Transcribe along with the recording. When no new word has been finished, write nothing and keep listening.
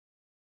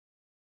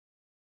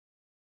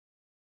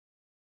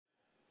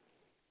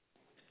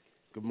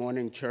Good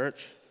morning,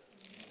 church.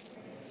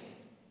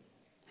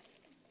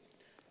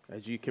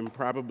 As you can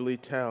probably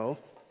tell,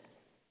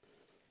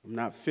 I'm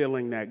not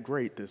feeling that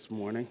great this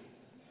morning.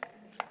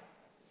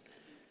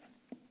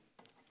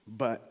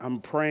 But I'm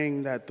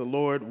praying that the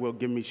Lord will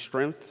give me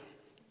strength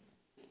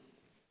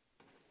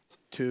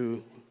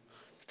to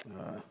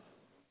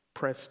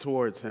press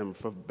towards him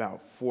for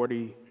about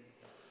 40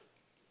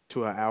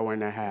 to an hour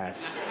and a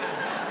half.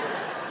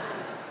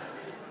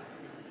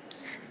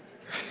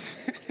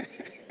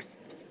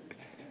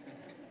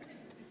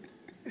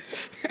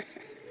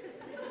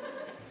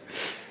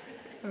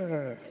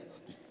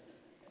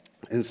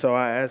 And so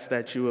I ask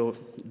that you will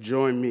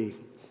join me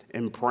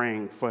in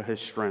praying for his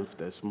strength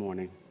this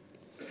morning.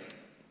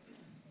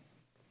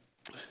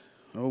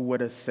 Oh,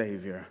 what a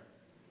Savior.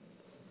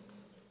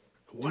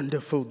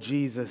 Wonderful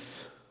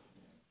Jesus.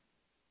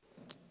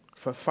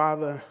 For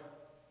Father,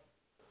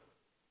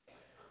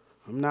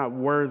 I'm not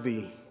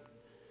worthy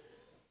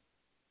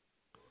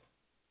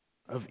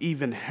of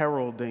even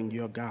heralding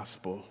your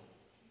gospel.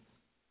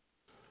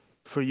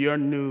 For your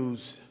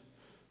news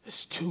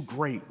is too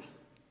great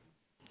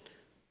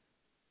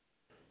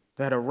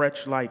that a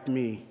wretch like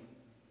me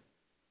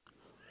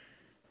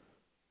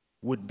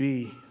would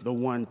be the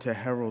one to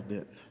herald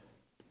it.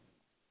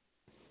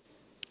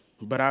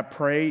 But I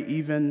pray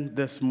even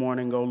this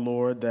morning, O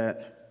Lord,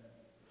 that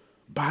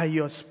by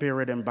your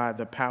Spirit and by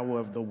the power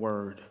of the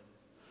word,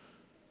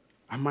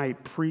 I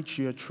might preach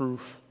your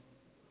truth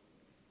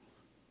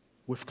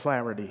with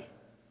clarity,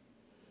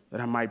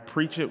 that I might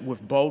preach it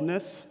with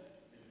boldness,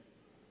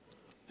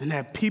 and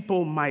that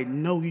people might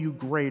know you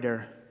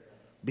greater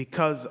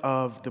because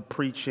of the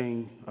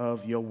preaching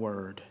of your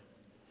word.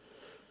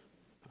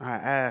 I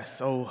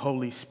ask, O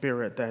Holy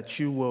Spirit, that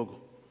you will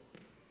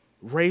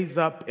raise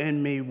up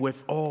in me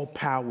with all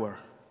power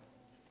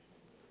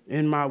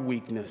in my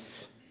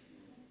weakness,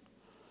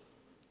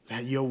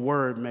 that your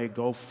word may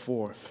go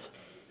forth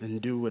and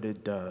do what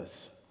it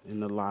does in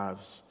the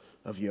lives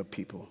of your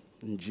people.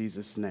 In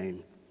Jesus'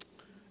 name,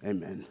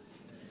 amen.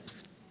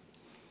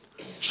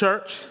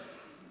 Church,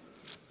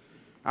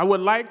 I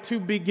would like to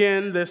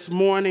begin this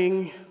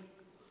morning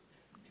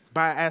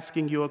by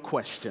asking you a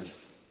question.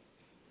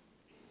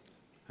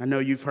 I know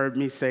you've heard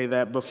me say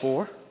that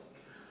before.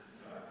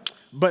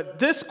 But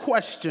this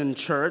question,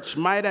 church,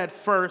 might at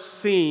first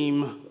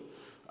seem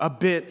a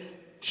bit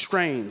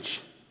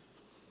strange.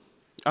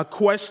 A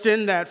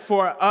question that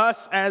for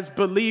us as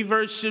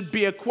believers should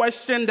be a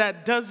question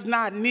that does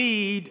not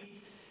need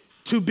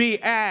to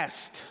be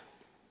asked.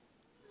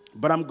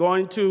 But I'm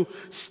going to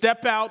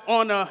step out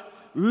on a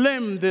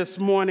limb this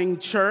morning,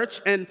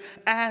 church, and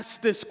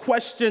ask this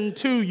question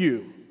to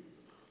you.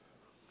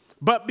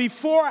 But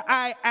before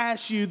I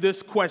ask you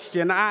this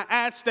question, I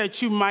ask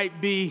that you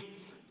might be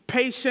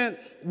patient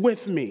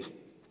with me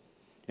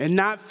and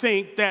not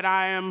think that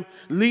I am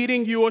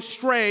leading you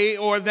astray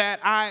or that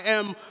I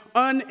am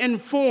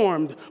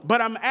uninformed. But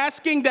I'm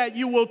asking that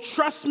you will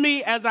trust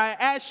me as I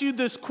ask you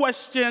this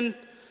question.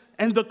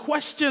 And the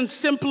question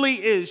simply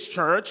is,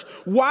 church,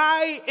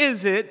 why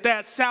is it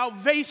that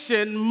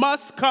salvation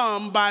must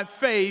come by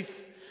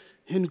faith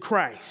in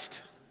Christ?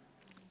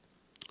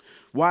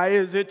 Why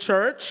is it,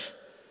 church,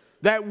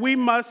 that we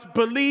must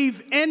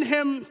believe in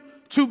him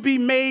to be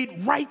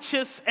made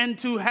righteous and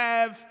to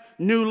have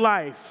new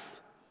life?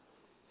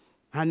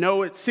 I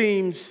know it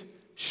seems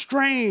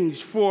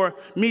strange for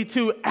me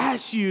to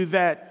ask you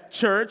that,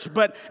 church,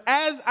 but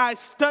as I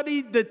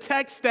studied the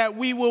text that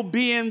we will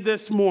be in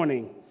this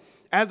morning,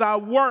 as I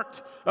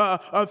worked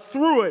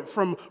through it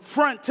from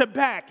front to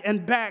back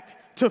and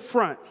back to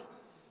front,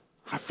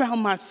 I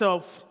found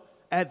myself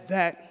at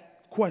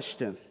that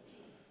question.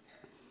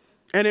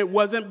 And it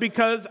wasn't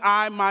because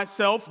I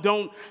myself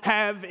don't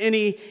have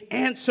any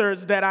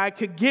answers that I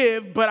could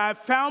give, but I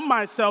found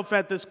myself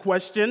at this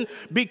question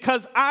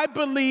because I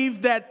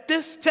believe that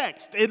this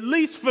text, at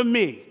least for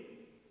me,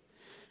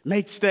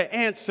 makes the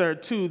answer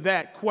to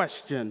that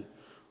question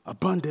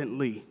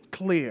abundantly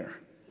clear.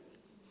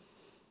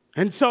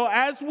 And so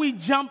as we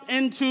jump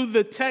into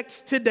the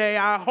text today,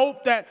 I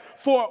hope that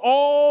for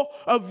all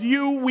of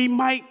you, we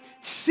might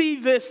see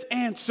this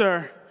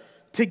answer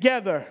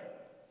together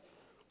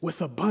with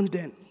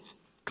abundant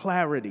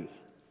clarity.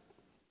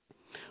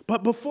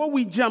 But before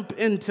we jump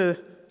into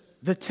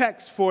the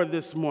text for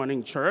this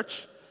morning,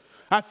 church,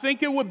 I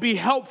think it would be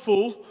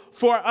helpful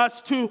for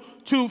us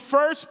to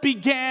first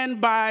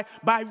begin by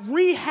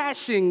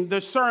rehashing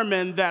the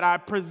sermon that I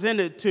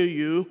presented to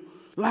you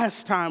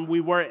last time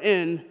we were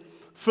in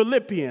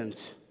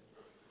Philippians,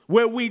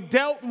 where we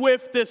dealt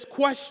with this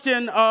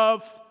question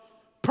of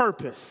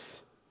purpose.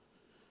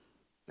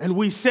 And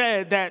we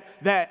said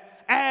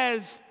that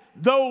as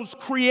those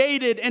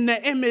created in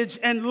the image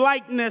and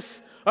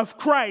likeness of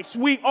Christ,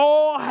 we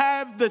all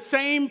have the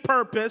same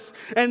purpose,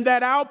 and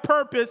that our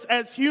purpose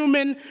as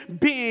human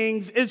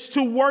beings is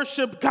to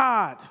worship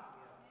God.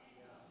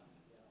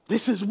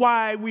 This is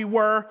why we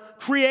were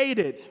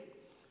created,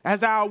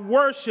 as our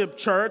worship,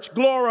 church,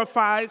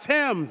 glorifies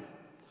him.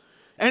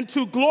 And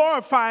to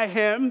glorify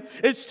him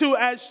is to,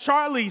 as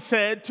Charlie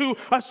said, to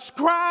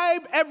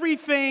ascribe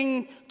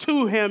everything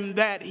to him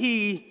that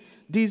he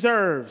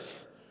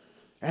deserves,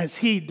 as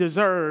he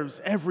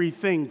deserves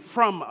everything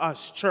from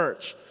us,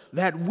 church,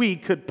 that we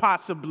could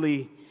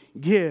possibly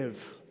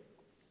give.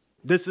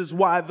 This is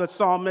why the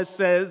psalmist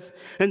says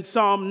in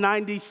Psalm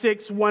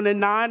 96, 1 and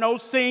 9, "Oh,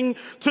 sing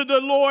to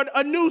the Lord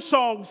a new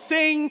song.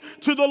 Sing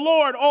to the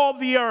Lord all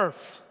the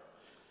earth.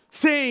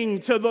 Sing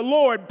to the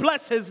Lord,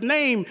 bless his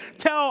name,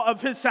 tell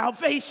of his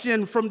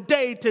salvation from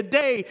day to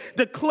day,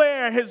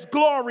 declare his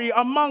glory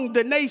among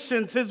the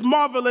nations, his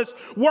marvelous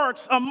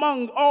works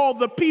among all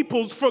the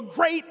peoples. For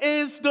great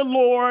is the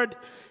Lord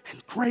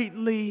and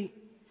greatly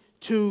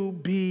to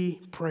be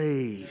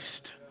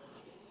praised."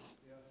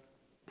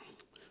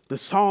 The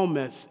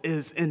psalmist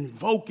is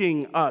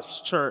invoking us,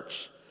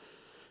 church,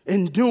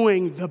 in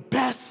doing the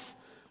best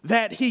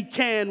that he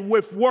can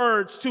with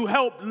words to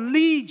help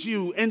lead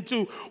you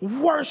into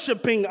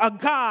worshiping a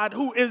God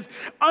who is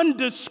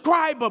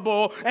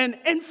undescribable and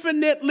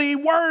infinitely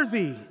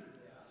worthy.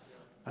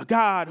 A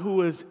God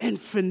who is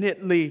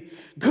infinitely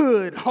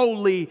good,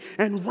 holy,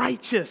 and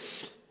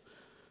righteous.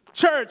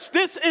 Church,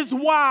 this is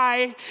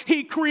why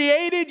he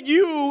created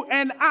you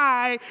and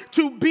I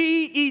to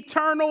be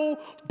eternal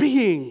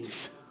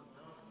beings.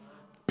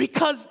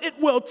 Because it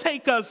will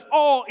take us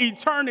all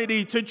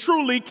eternity to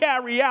truly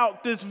carry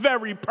out this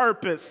very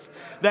purpose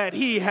that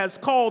he has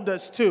called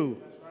us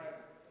to.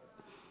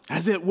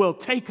 As it will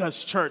take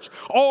us, church,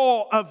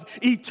 all of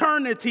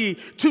eternity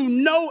to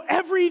know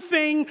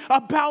everything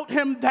about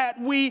him that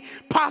we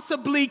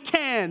possibly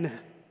can.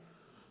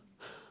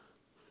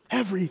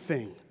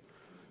 Everything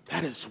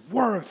that is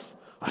worth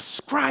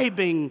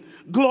ascribing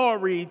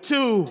glory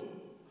to.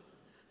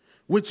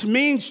 Which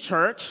means,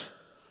 church,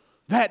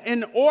 that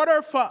in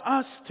order for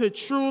us to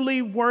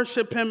truly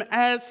worship him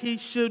as he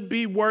should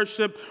be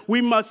worshiped,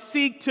 we must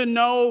seek to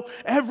know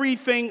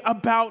everything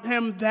about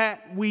him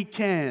that we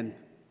can.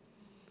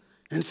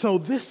 And so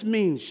this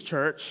means,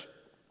 church,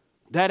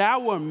 that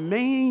our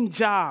main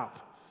job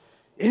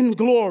in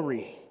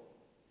glory,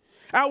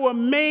 our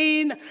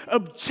main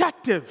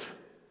objective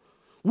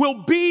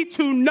will be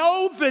to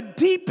know the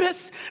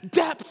deepest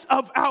depths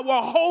of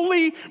our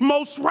holy,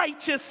 most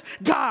righteous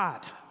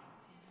God.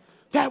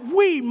 That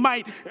we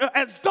might,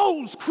 as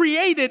those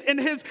created in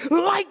his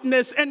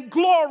likeness and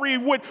glory,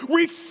 would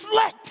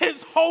reflect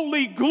his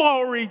holy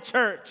glory,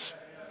 church.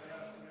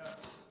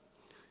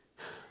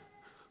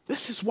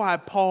 This is why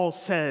Paul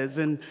says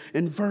in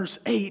verse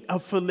 8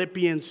 of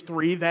Philippians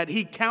 3 that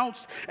he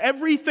counts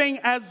everything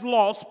as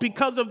lost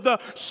because of the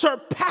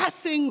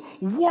surpassing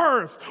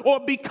worth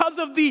or because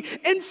of the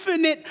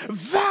infinite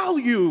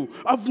value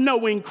of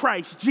knowing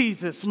Christ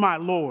Jesus, my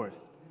Lord.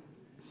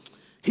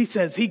 He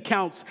says he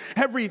counts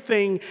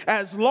everything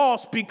as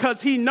lost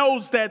because he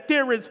knows that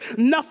there is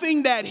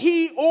nothing that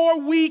he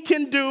or we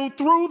can do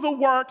through the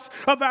works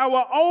of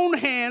our own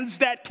hands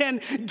that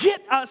can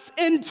get us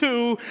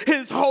into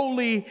his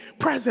holy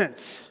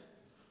presence.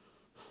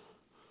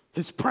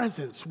 His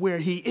presence where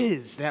he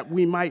is, that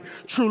we might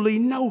truly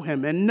know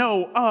him and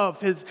know of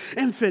his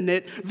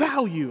infinite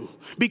value.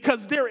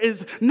 Because there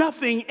is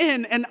nothing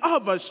in and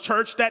of us,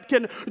 church, that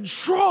can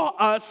draw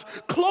us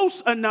close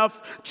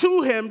enough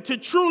to him to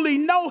truly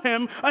know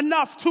him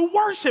enough to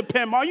worship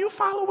him. Are you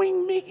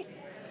following me?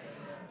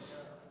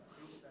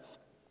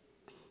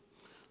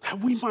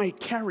 That we might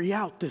carry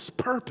out this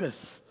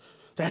purpose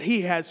that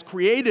he has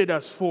created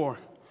us for.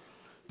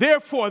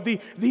 Therefore,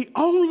 the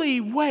only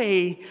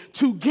way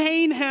to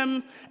gain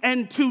him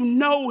and to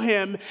know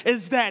him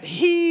is that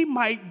he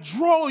might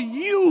draw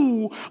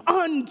you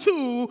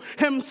unto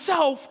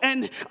himself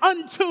and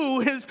unto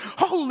his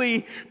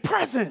holy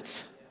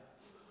presence.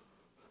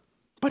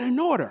 But in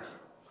order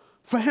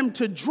for him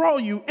to draw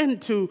you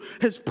into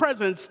his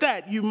presence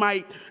that you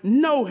might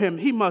know him,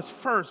 he must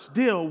first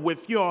deal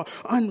with your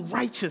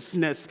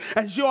unrighteousness.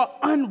 As your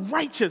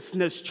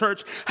unrighteousness,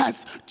 church,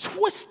 has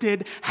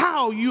twisted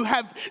how you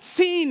have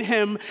seen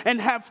him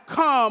and have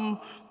come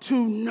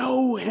to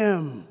know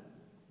him.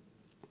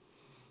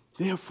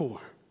 Therefore,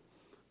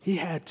 he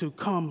had to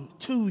come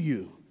to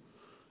you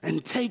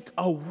and take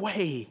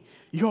away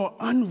your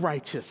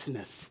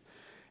unrighteousness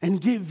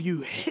and give you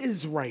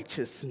his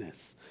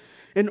righteousness,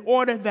 in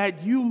order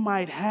that you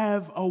might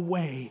have a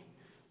way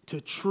to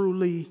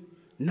truly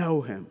know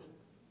him.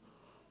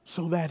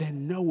 So that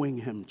in knowing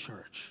him,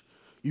 church,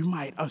 you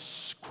might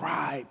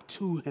ascribe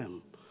to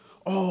him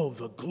all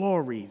the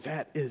glory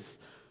that is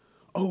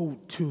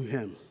owed to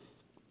him.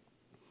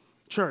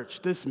 Church,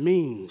 this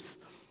means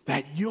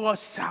that your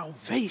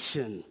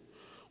salvation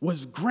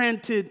was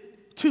granted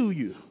to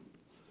you.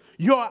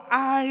 Your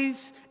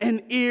eyes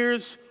and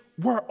ears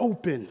were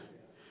open.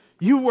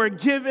 You were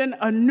given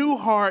a new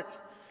heart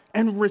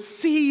and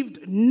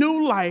received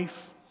new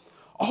life,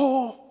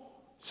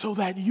 all so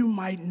that you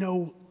might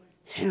know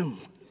him.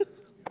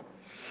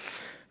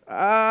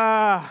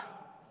 And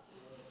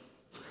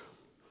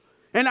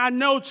I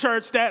know,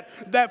 church,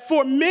 that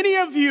for many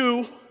of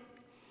you,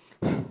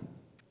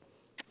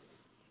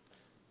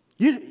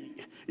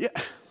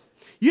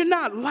 you're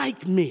not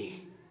like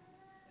me.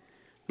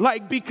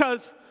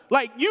 Because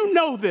you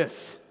know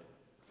this.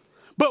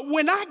 But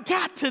when I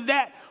got to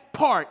that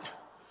part,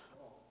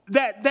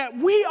 that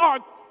we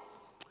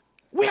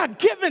are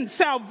given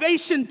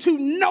salvation to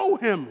know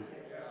him.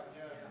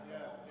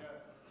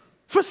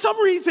 For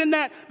some reason,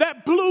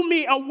 that blew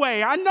me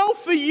away. I know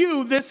for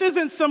you, this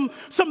isn't some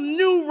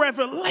new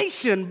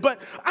revelation,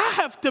 but I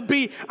have to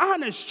be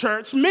honest,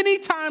 church. Many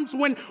times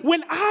when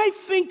I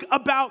think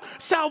about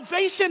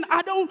salvation,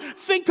 I don't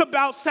think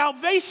about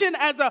salvation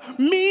as a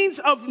means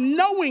of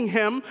knowing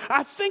him.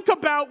 I think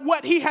about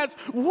what he has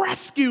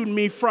rescued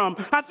me from.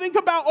 I think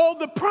about all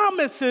the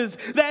promises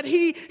that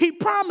he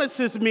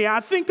promises me.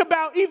 I think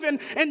about even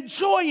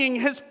enjoying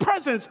his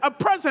presence, a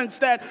presence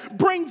that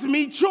brings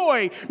me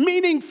joy,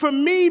 meaning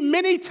for me,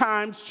 many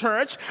times,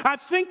 church, I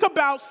think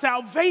about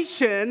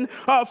salvation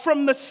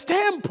from the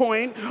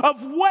standpoint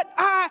of what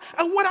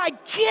I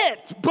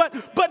get.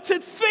 But to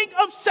think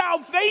of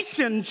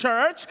salvation,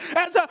 church,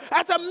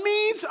 as a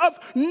means of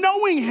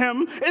knowing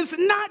him is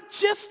not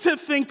just to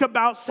think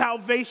about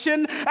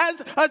salvation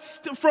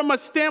from a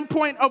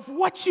standpoint of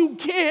what you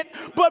get,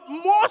 but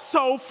more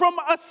so from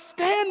a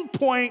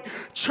standpoint,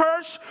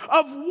 church,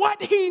 of what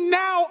he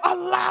now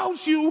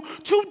allows you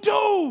to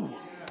do.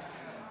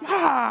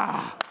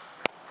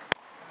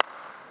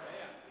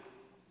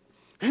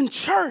 And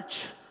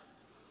church,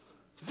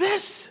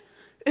 this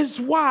is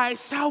why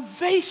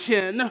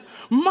salvation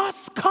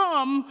must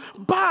come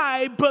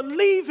by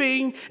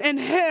believing in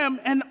him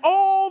and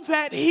all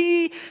that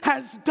he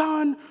has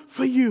done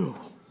for you.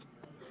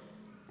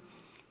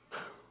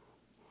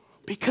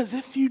 Because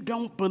if you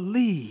don't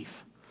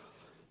believe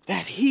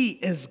that he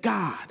is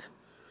God,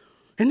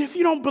 and if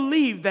you don't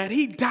believe that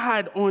he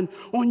died on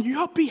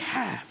your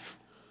behalf,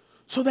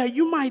 so that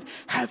you might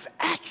have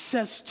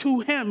access to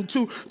him,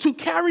 to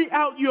carry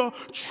out your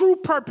true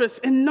purpose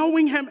in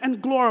knowing him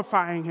and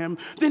glorifying him,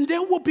 then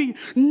there will be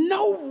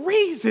no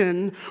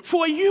reason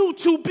for you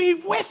to be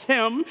with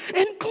him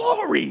in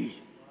glory.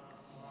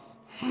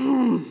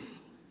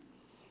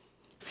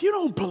 If you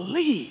don't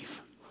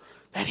believe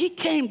that he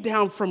came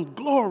down from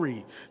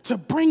glory to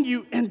bring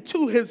you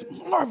into his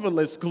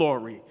marvelous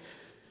glory,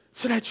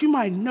 so that you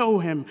might know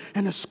him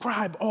and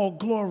ascribe all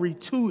glory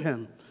to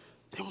him,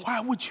 then why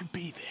would you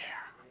be there?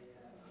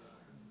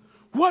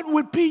 What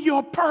would be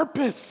your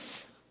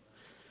purpose?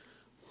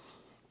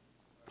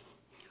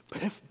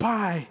 But if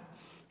by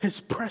his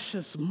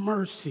precious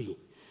mercy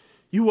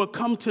you will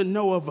come to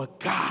know of a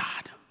God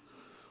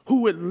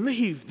who would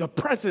leave the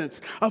presence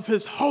of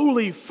his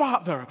holy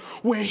Father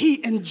where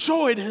he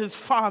enjoyed his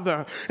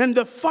Father and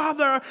the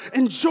Father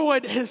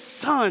enjoyed his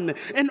Son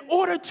in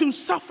order to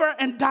suffer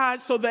and die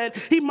so that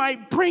he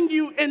might bring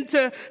you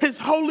into his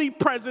holy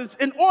presence,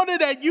 in order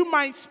that you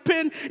might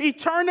spend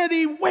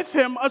eternity with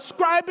him,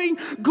 ascribing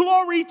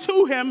glory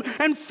to him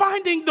and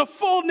finding the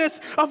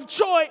fullness of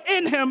joy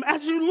in him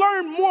as you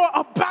learn more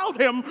about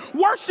him,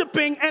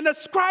 worshiping and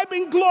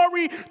ascribing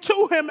glory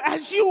to him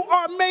as you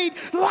are made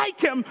like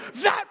him.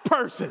 That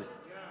person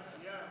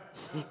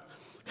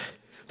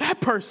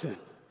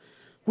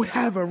would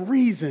have a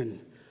reason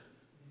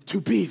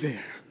to be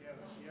there.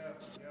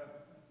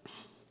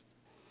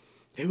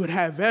 They would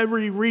have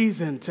every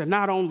reason to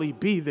not only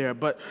be there,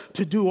 but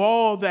to do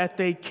all that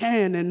they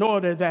can in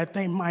order that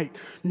they might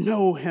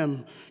know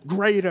him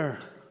greater.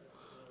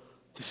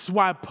 This is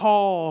why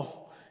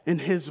Paul, in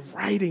his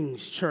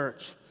writings,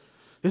 church,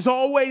 is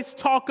always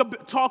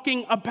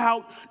talking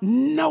about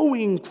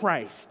knowing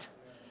Christ.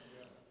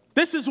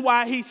 This is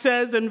why he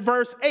says in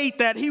verse 8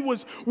 that he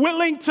was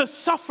willing to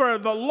suffer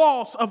the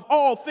loss of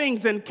all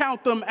things and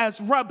count them as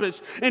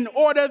rubbish in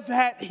order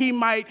that he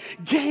might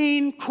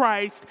gain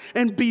Christ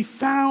and be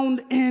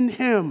found in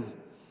him.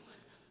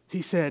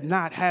 He said,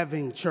 not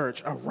having,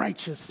 church, a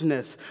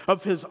righteousness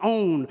of his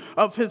own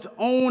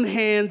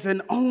hands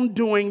and own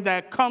doing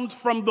that comes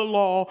from the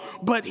law,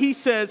 but he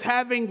says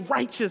having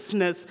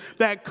righteousness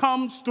that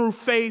comes through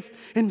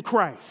faith in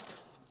Christ.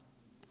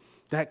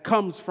 That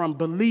comes from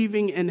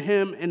believing in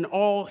him and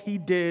all he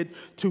did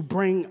to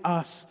bring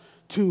us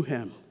to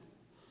him.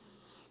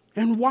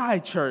 And why,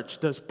 church,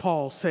 does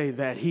Paul say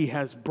that he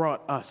has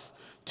brought us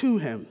to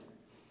him?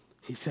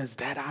 He says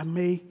that I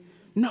may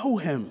know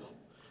him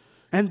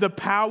and the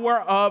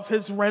power of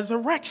his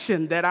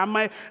resurrection, that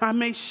I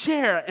may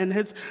share in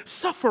his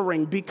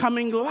suffering,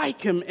 becoming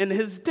like him in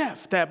his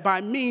death, that by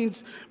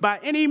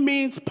any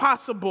means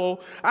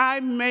possible,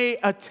 I may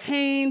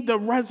attain the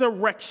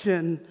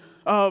resurrection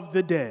of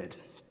the dead.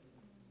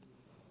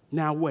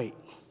 Now wait.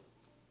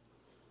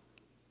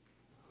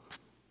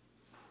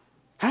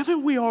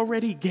 Haven't we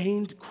already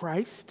gained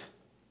Christ?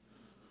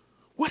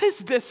 What is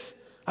this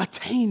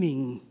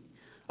attaining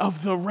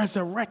of the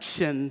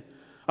resurrection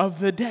of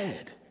the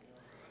dead?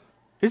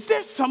 Is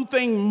there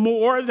something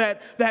more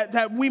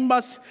that we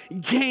must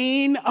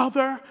gain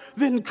other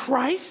than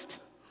Christ?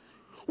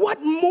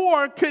 What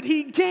more could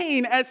he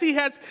gain, as he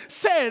has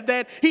said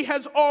that he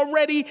has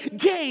already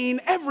gained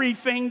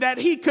everything that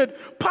he could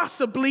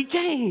possibly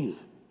gain?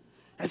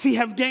 as he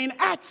have gained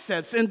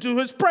access into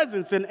his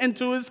presence and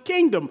into his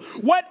kingdom.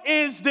 What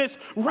is this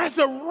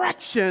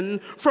resurrection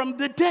from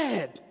the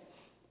dead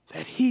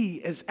that he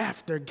is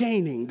after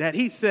gaining, that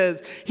he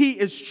says he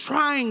is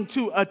trying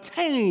to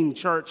attain,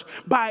 church,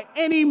 by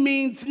any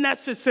means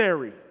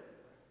necessary?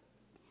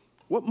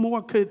 What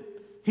more could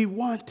he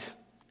want?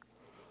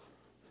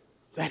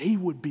 That he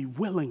would be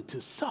willing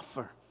to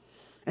suffer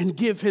and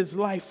give his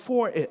life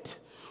for it.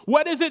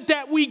 What is it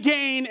that we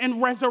gain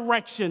in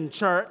resurrection,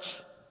 church?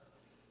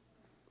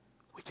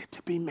 We get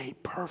to be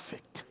made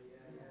perfect.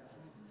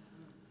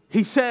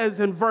 He says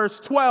in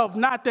verse 12,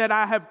 not that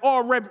I have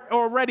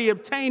already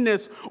obtained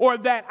this or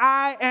that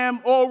I am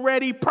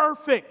already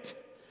perfect.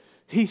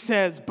 He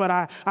says, but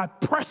I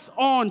press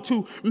on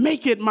to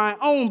make it my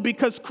own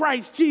because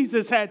Christ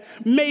Jesus has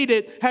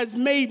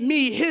made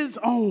me his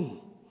own.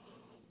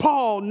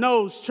 Paul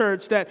knows,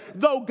 church, that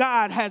though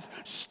God has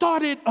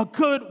started a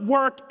good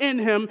work in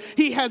him,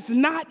 he has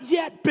not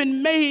yet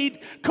been made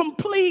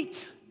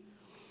complete.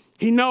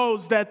 He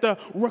knows that the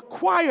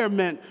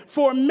requirement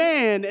for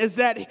man is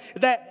that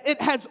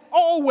it has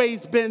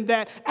always been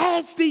that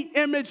as the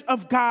image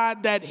of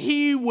God, that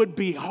he would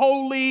be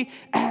holy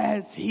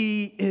as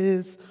he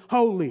is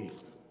holy.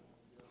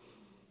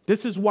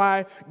 This is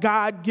why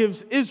God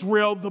gives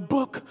Israel the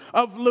book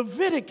of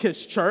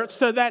Leviticus, church,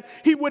 so that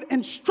he would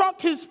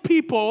instruct his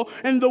people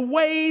in the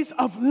ways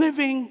of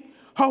living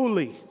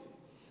holy.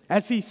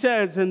 As he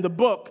says in the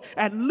book,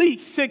 at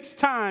least 6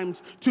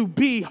 times to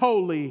be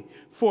holy,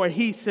 for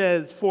he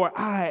says, for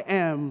I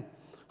am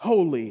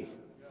holy.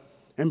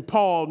 And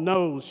Paul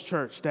knows,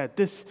 church, that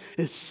this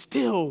is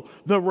still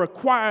the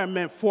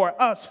requirement for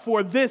us,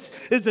 for this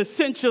is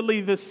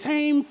essentially the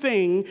same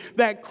thing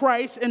that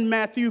Christ in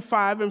Matthew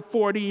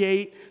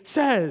 5:48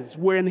 says,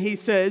 when he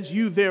says,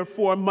 you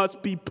therefore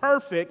must be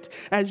perfect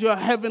as your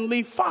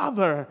heavenly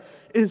Father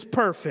is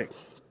perfect.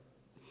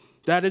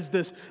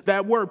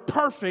 That word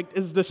perfect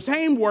is the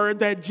same word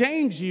that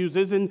James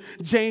uses in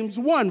James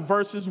 1,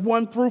 verses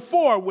 1 through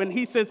 4, when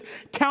he says,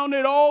 count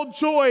it all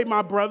joy,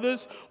 my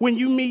brothers, when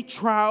you meet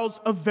trials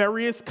of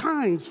various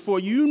kinds, for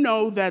you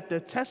know that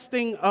the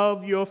testing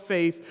of your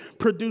faith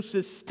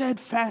produces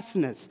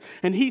steadfastness.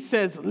 And he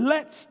says,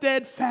 let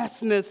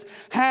steadfastness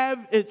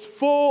have its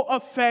full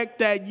effect,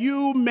 that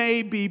you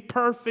may be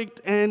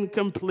perfect and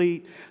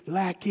complete,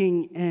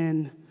 lacking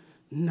in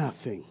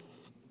nothing.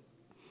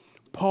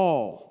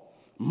 Paul,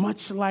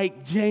 much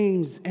like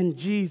James and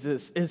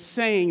Jesus, is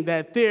saying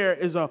that there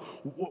is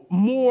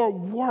more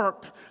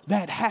work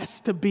that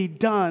has to be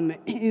done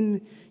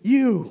in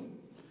you.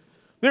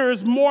 There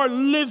is more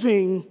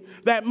living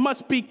that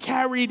must be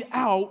carried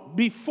out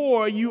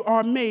before you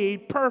are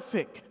made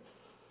perfect.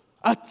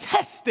 A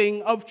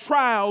testing of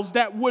trials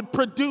that would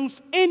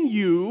produce in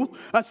you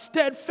a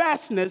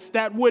steadfastness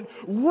that would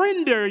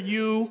render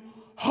you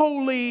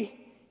holy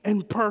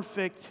and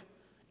perfect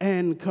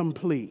and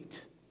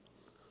complete.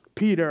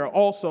 Peter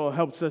also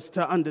helps us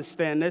to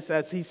understand this,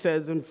 as he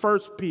says in 1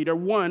 Peter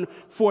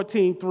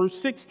 1:14 through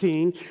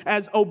 16,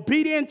 as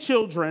obedient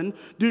children,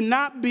 do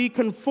not be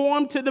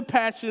conformed to the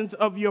passions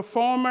of your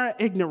former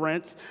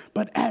ignorance,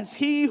 but as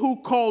he who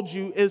called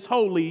you is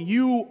holy,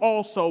 you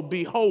also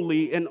be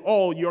holy in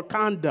all your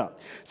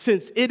conduct,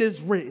 since it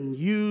is written,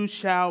 you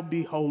shall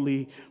be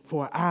holy,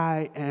 for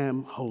I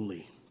am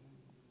holy.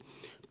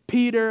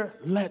 Peter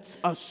lets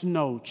us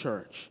know,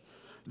 church,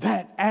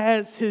 that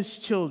as his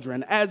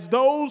children, as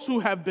those who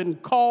have been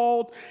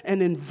called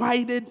and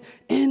invited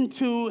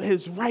into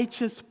his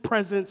righteous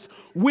presence,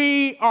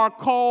 we are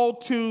called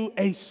to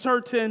a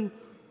certain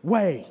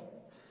way.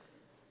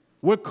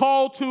 We're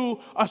called to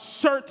a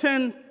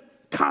certain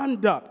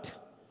conduct.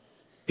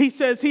 He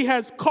says he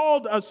has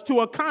called us to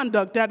a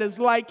conduct that is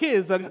like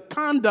his, a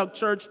conduct,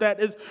 church, that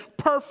is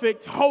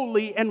perfect,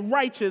 holy, and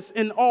righteous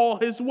in all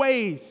his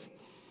ways.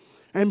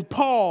 And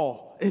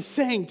Paul is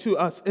saying to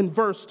us in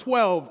verse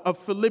 12 of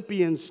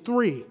Philippians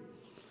 3,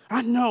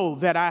 I know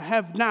that I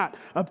have not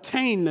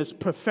obtained this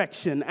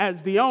perfection,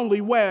 as the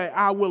only way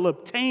I will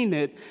obtain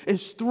it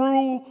is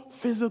through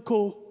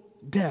physical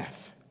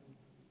death.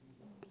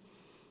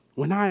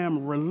 When I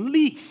am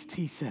released,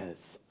 he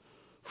says,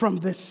 from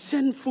the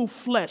sinful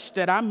flesh,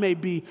 that I may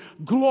be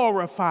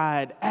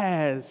glorified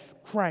as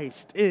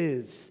Christ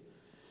is.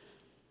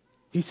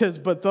 He says,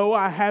 but though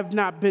I have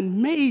not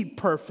been made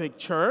perfect,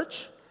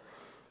 church,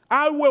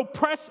 I will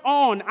press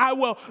on. I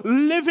will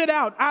live it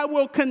out. I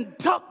will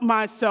conduct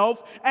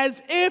myself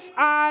as if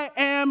I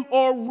am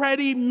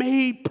already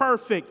made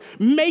perfect,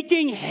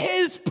 making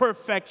his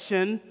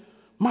perfection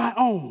my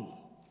own.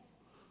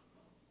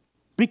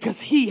 Because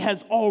he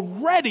has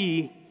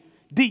already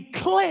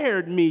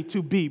declared me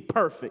to be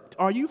perfect.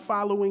 Are you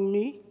following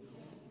me?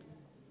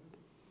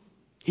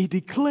 He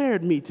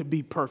declared me to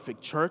be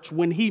perfect, church,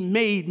 when he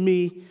made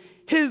me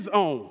his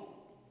own.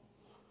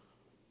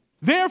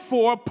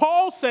 Therefore,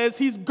 Paul says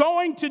he's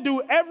going to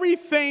do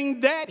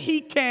everything that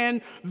he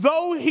can,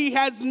 though he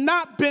has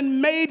not been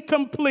made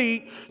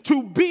complete,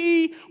 to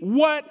be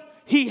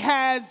what he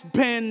has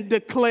been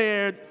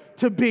declared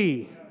to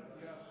be.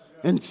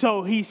 And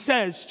so he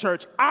says,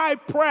 church, I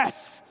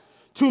press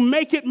to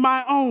make it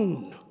my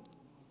own.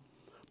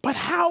 But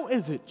how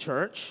is it,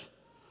 church,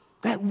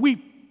 that we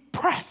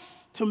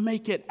press to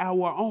make it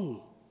our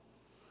own?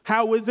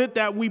 How is it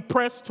that we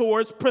press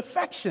towards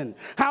perfection?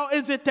 How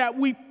is it that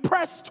we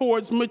press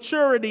towards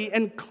maturity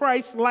and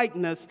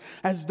Christ-likeness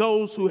as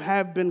those who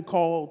have been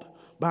called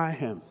by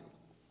him?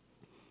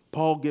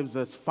 Paul gives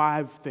us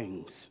 5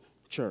 things,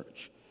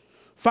 church.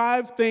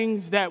 5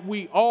 things that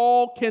we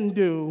all can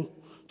do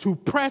to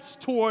press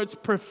towards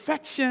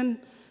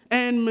perfection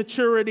and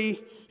maturity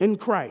in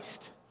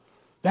Christ,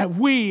 that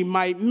we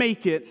might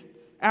make it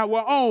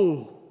our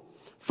own.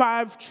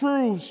 5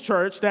 truths,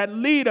 church, that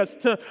lead us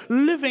to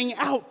living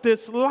out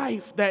this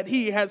life that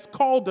he has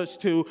called us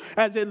to,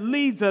 as it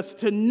leads us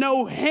to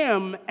know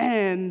him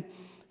and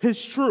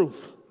his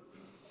truth.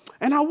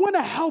 And I want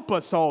to help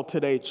us all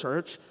today,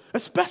 church,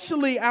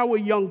 especially our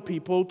young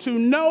people, to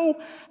know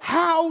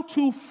how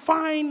to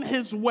find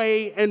his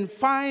way and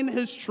find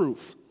his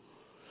truth.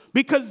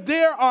 Because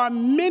there are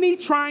many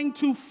trying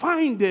to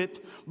find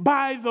it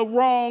by the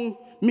wrong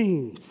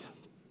means.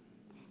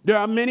 There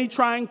are many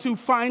trying to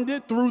find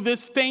it through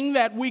this thing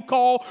that we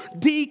call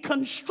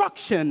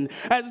deconstruction,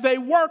 as they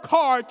work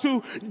hard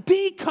to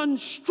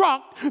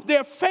deconstruct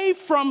their faith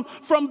from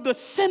the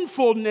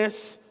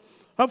sinfulness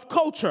of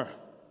culture.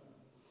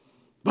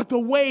 But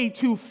the way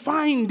to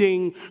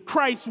finding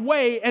Christ's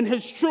way and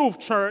his truth,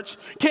 church,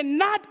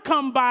 cannot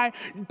come by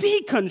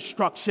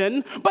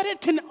deconstruction, but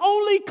it can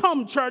only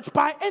come, church,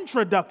 by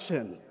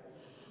introduction.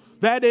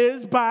 That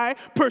is, by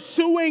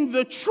pursuing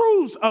the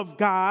truths of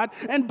God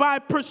and by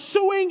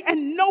pursuing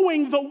and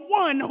knowing the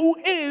one who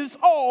is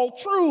all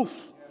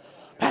truth.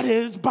 That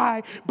is,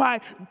 by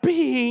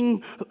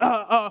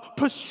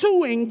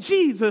pursuing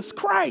Jesus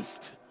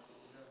Christ.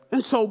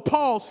 And so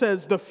Paul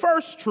says the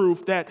first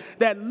truth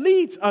that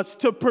leads us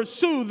to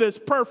pursue this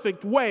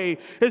perfect way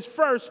is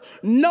first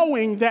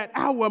knowing that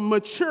our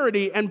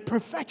maturity and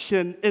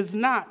perfection is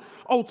not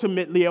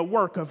ultimately a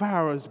work of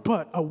ours,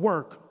 but a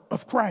work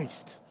of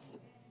Christ.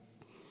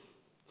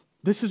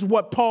 This is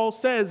what Paul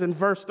says in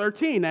verse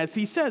 13, as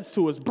he says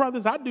to us,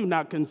 brothers, I do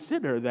not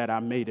consider that I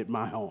made it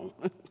my own.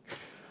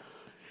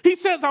 He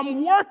says,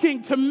 I'm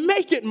working to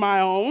make it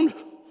my own,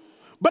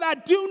 but I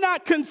do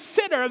not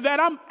consider that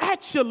I'm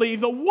actually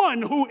the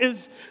one who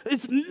is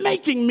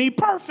making me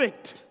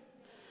perfect.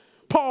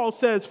 Paul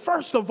says,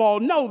 first of all,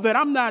 know that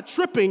I'm not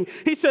tripping.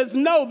 He says,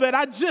 know that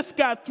I just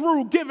got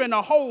through giving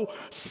a whole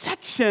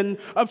section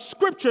of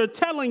scripture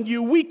telling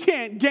you we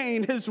can't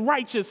gain his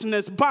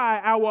righteousness by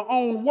our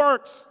own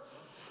works.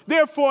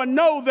 Therefore,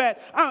 know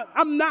that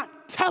I'm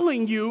not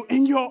telling you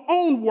in your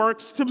own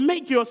works to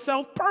make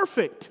yourself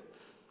perfect.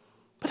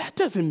 But that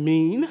doesn't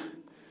mean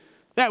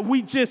that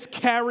we just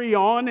carry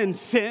on in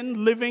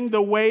sin, living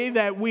the way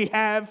that we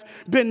have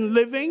been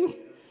living.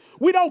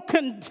 We don't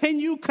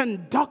continue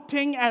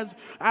conducting as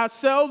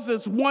ourselves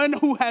as one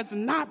who has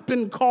not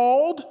been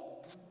called.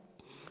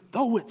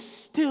 Though it's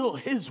still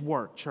his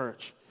work,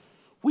 church,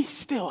 we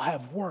still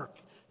have work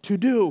to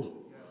do.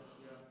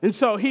 And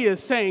so he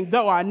is saying,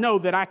 though I know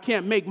that I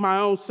can't make my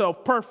own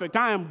self perfect,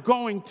 I am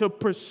going to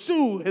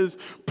pursue his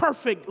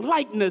perfect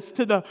likeness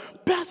to the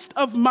best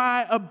of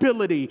my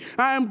ability.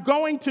 I am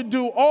going to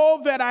do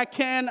all that I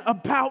can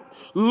about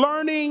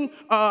learning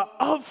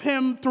of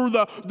him through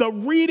the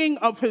reading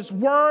of his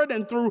word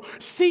and through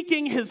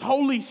seeking his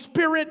Holy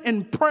Spirit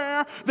in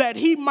prayer, that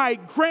he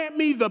might grant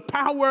me the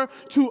power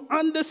to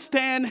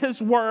understand his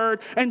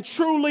word and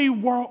truly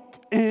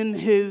walk in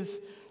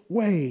his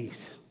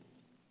ways.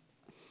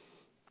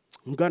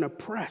 I'm going to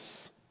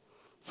press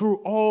through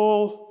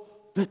all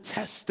the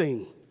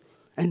testing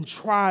and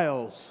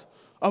trials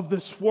of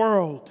this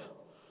world.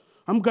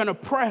 I'm going to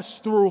press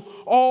through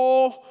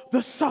all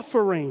the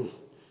suffering,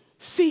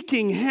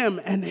 seeking him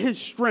and his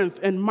strength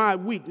and my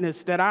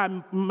weakness, that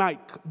I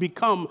might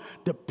become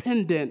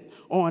dependent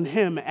on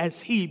him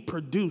as he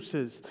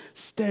produces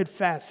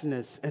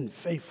steadfastness and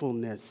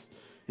faithfulness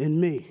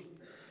in me.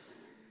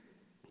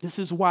 This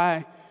is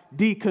why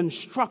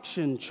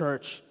deconstruction,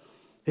 church,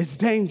 is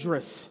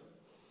dangerous.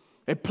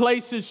 It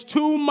places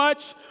too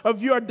much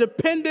of your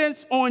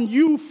dependence on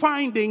you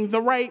finding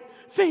the right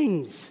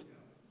things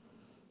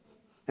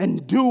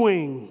and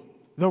doing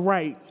the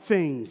right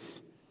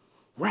things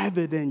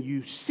rather than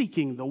you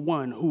seeking the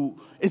one who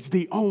is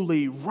the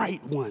only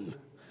right one.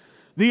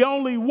 The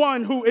only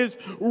one who is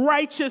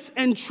righteous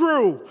and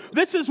true.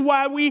 This is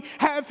why we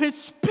have his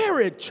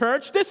Spirit,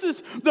 church. This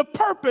is the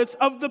purpose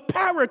of the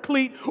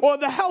Paraclete or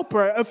the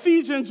Helper.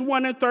 Ephesians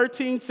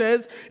 1:13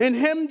 says, in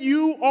him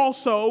you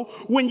also,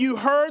 when you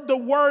heard the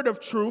word of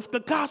truth, the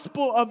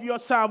gospel of your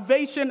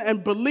salvation,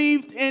 and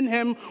believed in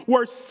him,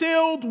 were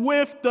sealed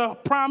with the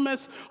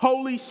promised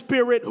Holy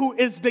Spirit, who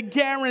is the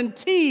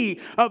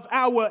guarantee of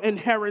our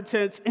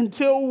inheritance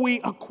until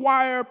we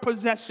acquire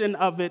possession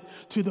of it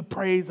to the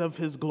praise of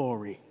his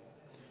glory.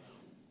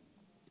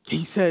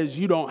 He says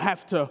you don't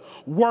have to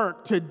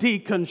work to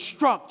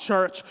deconstruct,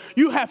 church.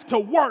 You have to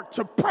work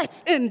to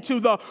press into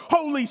the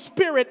Holy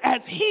Spirit,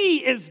 as he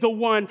is the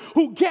one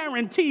who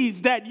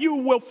guarantees that you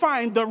will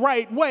find the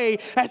right way,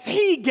 as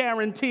he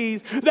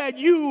guarantees that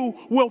you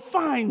will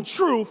find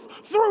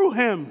truth through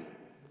him.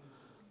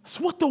 That's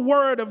what the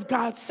Word of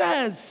God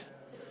says.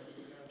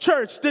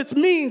 Church, this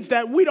means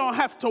that we don't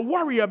have to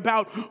worry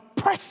about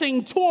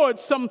pressing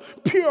towards some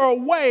pure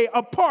way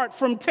apart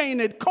from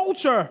tainted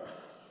culture.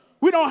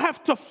 We don't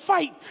have to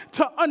fight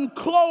to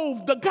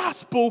unclothe the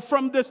gospel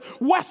from this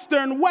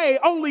Western way,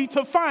 only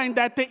to find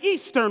that the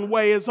Eastern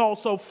way is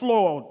also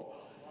flawed.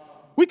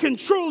 We can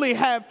truly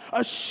have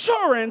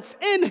assurance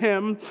in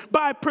him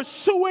by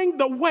pursuing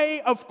the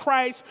way of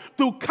Christ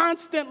through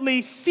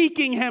constantly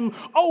seeking him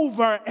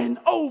over and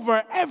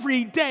over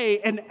every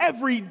day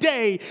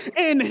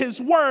in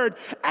his word,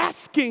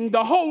 asking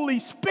the Holy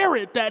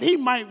Spirit that he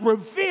might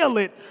reveal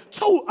it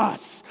to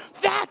us.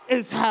 That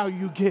is how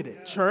you get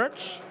it,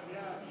 church.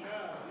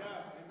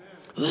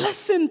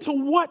 Listen to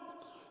what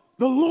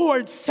the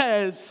Lord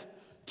says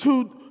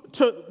through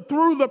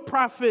the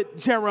prophet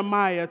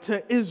Jeremiah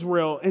to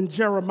Israel in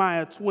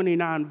Jeremiah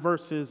 29,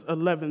 verses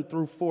 11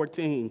 through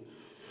 14.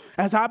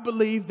 As I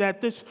believe that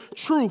this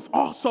truth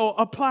also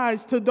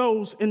applies to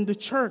those in the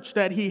church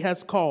that he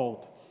has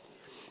called.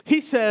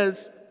 He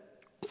says,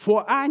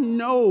 "For I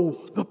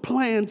know the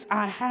plans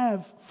I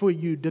have for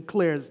you,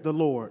 declares the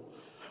Lord.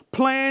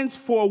 Plans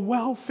for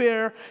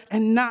welfare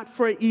and not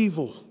for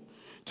evil,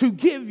 to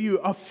give you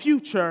a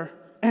future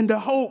and a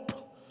hope.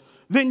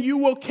 Then you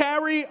will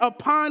carry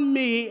upon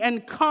me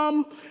and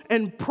come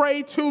and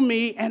pray to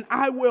me, and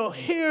I will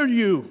hear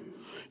you.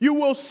 You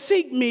will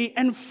seek me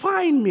and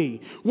find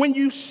me. When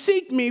you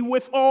seek me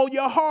with all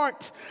your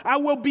heart, I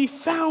will be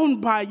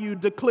found by you,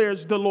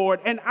 declares the Lord,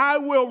 and I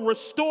will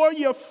restore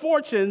your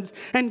fortunes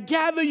and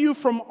gather you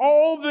from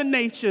all the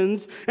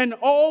nations and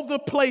all the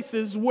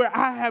places where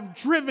I have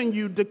driven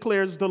you,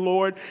 declares the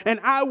Lord, and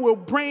I will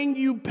bring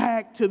you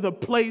back to the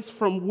place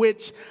from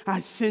which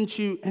I sent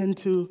you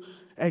into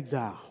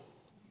exile."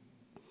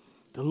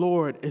 The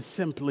Lord is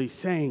simply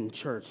saying,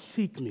 church,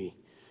 seek me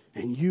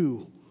and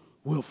you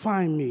will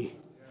find me.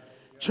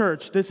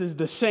 Church, this is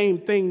the same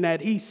thing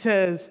that he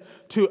says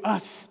to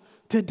us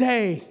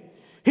today.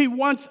 He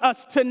wants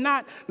us to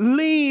not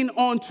lean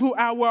onto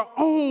our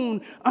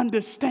own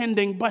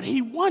understanding, but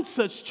he wants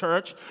us,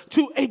 church,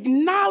 to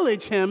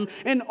acknowledge him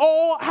in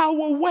all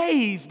our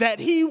ways, that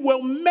he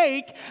will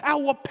make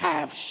our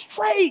path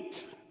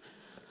straight.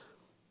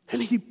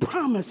 And he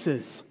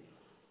promises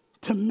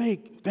to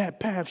make that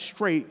path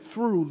straight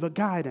through the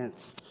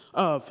guidance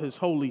of his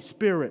Holy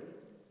Spirit.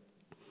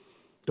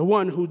 The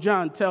one who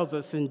John tells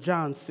us in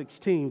John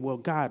 16 will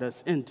guide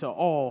us into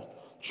all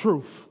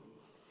truth.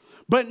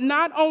 But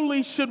not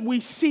only should we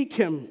seek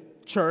him,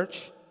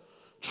 church,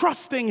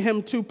 trusting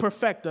him to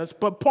perfect us,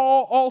 but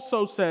Paul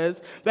also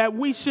says that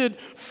we should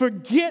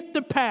forget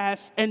the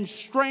past and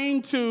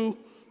strain to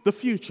the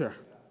future.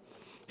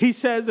 He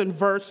says in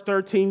verse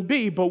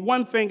 13b, "But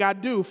one thing I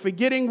do,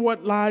 forgetting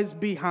what lies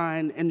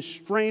behind and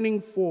straining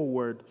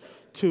forward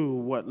to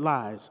what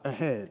lies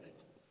ahead."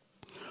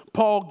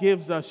 Paul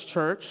gives us,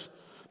 church,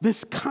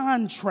 this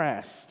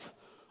contrast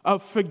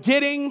of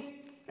forgetting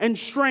and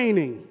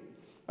straining,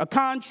 a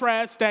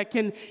contrast that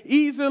can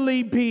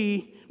easily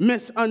be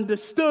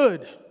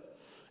misunderstood.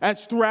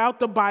 As throughout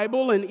the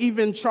Bible, and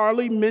even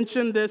Charlie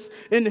mentioned this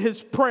in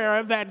his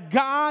prayer, that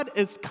God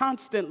is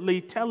constantly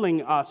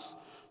telling us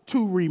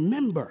to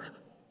remember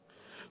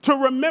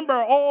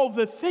all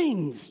the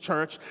things,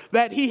 church,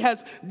 that he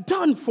has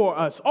done for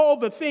us, all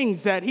the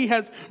things that he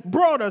has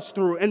brought us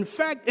through. In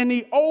fact, in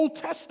the Old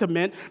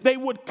Testament, they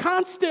would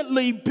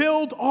constantly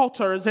build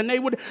altars and they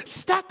would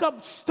stack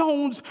up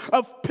stones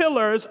of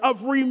pillars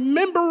of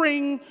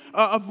remembrance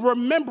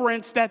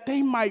that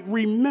they might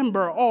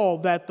remember all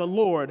that the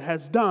Lord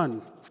has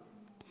done.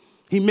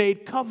 He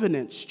made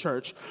covenants,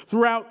 church,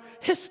 throughout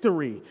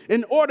history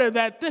in order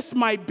that this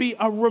might be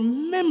a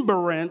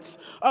remembrance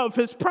of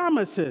his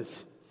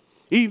promises.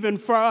 Even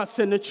for us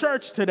in the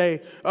church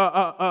today,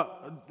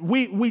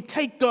 we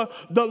take the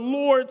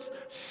Lord's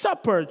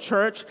Supper,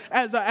 church,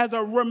 as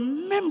a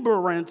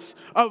remembrance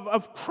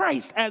of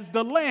Christ as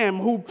the Lamb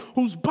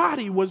whose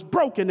body was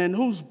broken and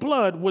whose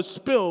blood was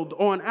spilled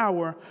on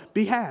our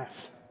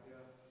behalf.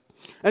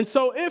 And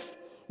so if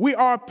we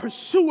are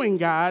pursuing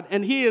God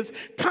and he is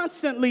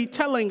constantly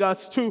telling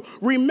us to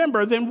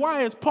remember, then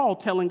why is Paul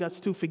telling us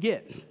to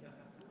forget?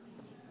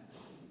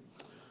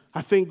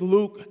 I think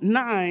Luke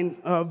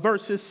 9,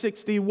 verses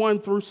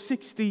 61 through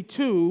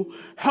 62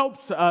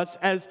 helps us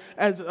as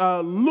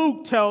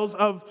Luke tells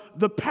of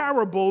the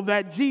parable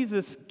that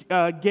Jesus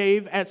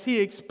gave as he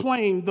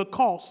explained the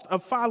cost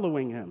of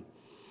following him.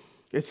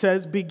 It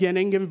says,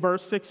 beginning in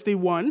verse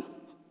 61,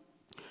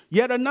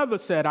 "Yet another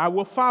said, 'I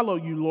will follow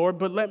you, Lord,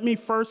 but let me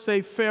first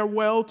say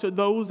farewell to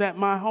those at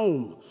my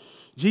home.'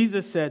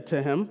 Jesus said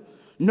to him,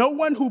 'No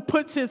one who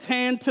puts his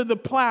hand to the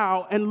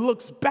plow and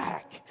looks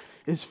back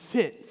is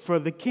fit for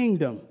the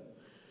kingdom.'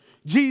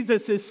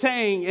 Jesus is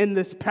saying in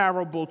this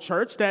parable,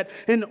 church, that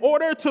in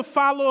order to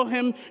follow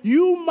him,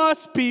 you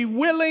must be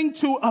willing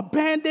to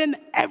abandon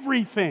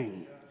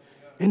everything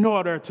in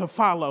order to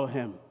follow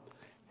him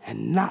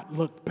and not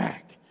look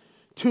back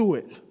to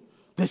it.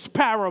 This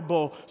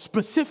parable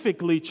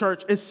specifically,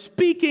 church, is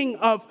speaking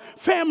of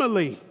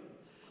family,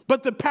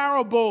 but the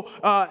parable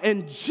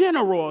in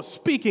general is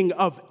speaking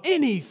of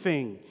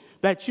anything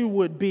that you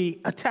would be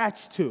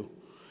attached to.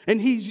 And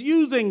he's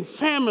using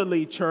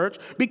family, church,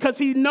 because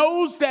he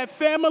knows that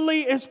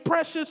family is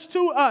precious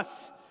to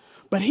us.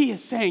 But he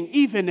is saying,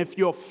 even if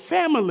your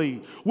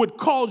family would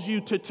cause you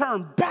to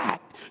turn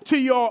back to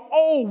your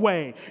old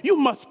way, you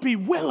must be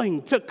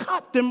willing to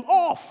cut them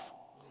off.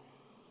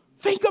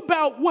 Think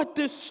about what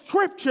this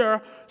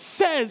scripture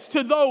says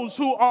to those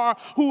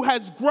who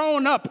has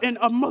grown up in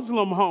a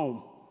Muslim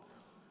home.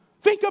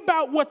 Think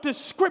about what the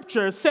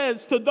scripture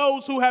says to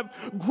those who have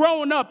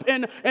grown up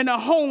in a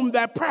home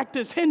that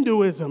practice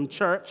Hinduism,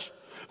 church.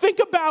 Think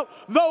about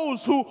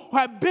those who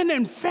have been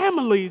in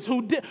families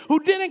who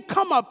didn't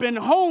come up in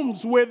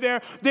homes where their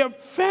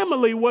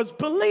family was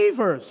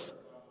believers.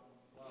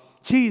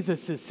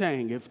 Jesus is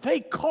saying, if they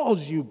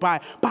cause you by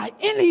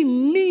any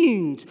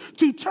means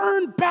to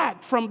turn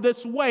back from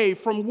this way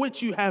from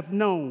which you have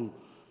known,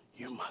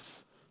 you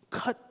must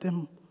cut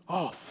them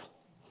off.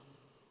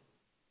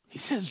 He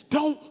says,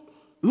 don't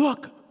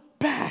look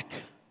back.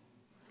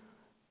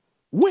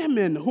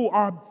 Women who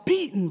are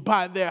beaten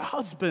by their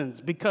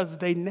husbands because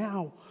they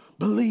now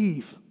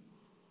believe.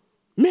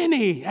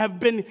 Many have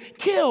been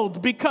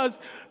killed because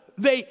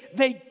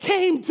they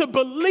came to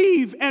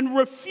believe and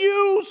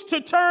refused to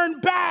turn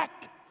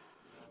back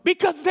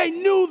because they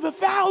knew the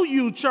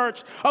value,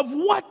 church, of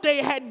what they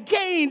had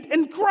gained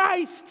in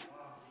Christ.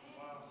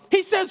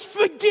 He says,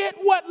 forget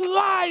what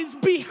lies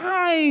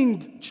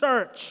behind,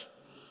 church.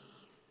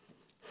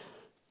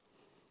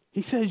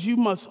 He says you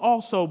must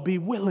also be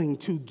willing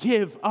to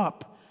give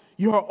up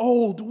your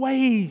old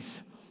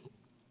ways,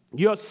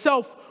 your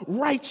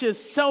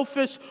self-righteous,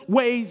 selfish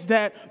ways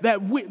that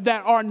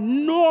are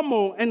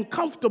normal and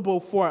comfortable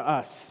for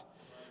us.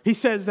 He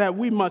says that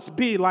we must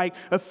be like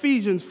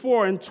Ephesians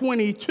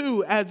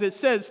 4:22, as it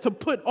says, to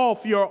put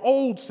off your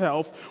old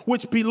self,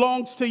 which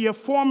belongs to your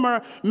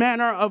former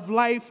manner of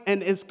life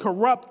and is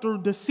corrupt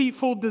through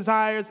deceitful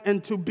desires,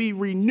 and to be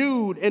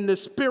renewed in the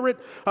spirit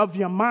of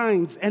your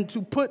minds, and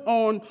to put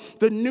on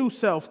the new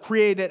self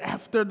created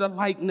after the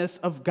likeness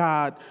of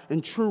God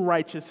in true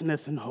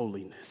righteousness and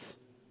holiness.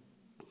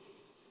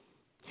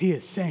 He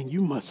is saying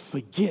you must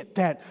forget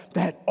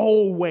that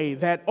old way,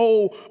 that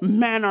old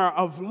manner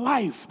of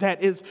life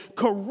that is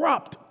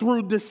corrupt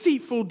through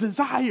deceitful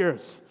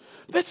desires.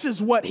 This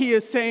is what he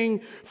is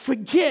saying,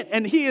 forget.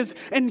 And he is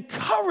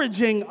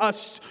encouraging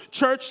us,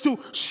 church, to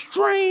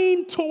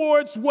strain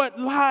towards what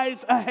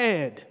lies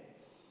ahead.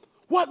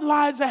 What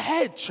lies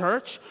ahead,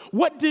 church?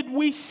 What did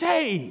we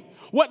say?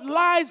 What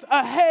lies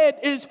ahead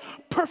is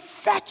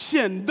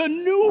perfection, the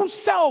new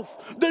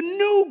self, the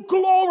new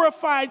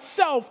glorified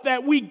self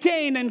that we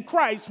gain in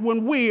Christ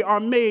when we are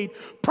made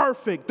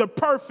perfect, the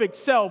perfect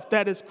self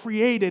that is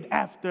created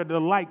after the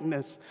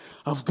likeness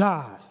of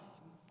God.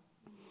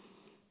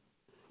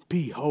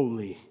 Be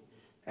holy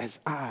as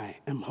I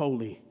am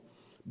holy.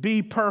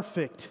 Be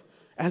perfect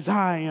as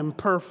I am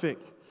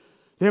perfect.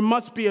 There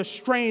must be a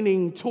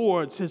straining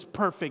towards his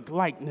perfect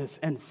likeness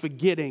and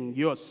forgetting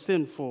your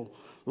sinful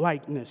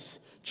likeness,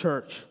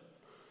 church.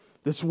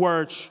 This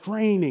word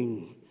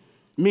straining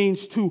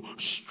means to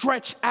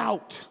stretch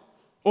out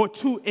or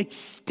to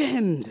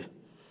extend.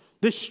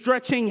 This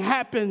stretching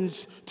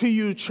happens to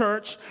you,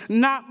 church,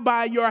 not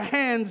by your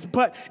hands,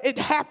 but it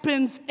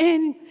happens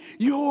in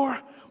your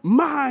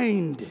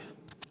mind.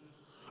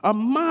 A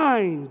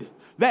mind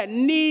that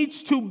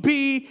needs to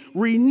be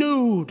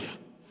renewed.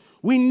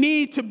 We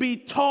need to be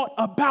taught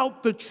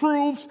about the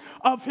truths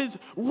of his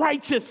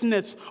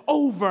righteousness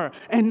over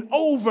and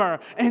over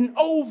and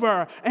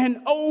over and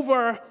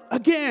over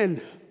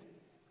again.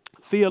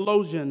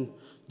 Theologian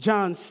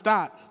John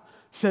Stott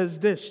says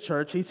this,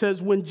 church. He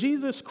says, when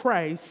Jesus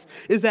Christ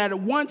is at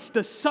once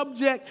the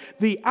subject,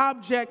 the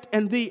object,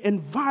 and the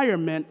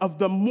environment of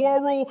the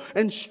moral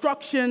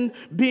instruction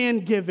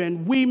being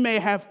given, we may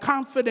have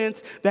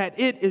confidence that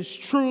it is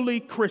truly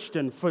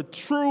Christian. For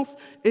truth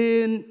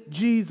is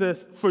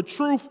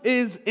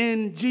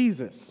in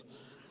Jesus.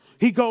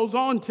 He goes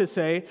on to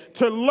say,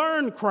 to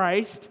learn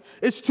Christ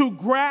is to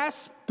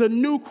grasp the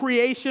new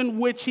creation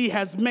which he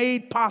has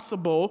made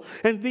possible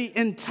and the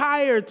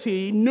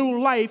entirety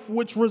new life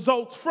which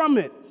results from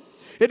it.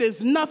 It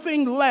is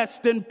nothing less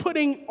than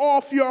putting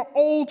off your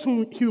old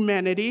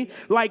humanity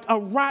like a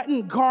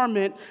rotten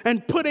garment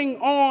and putting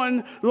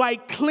on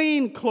like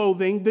clean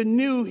clothing the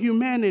new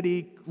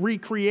humanity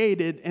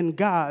recreated in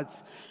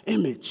God's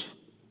image.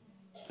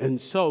 And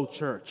so,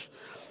 church,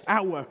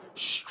 our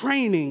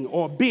straining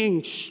or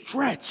being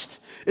stretched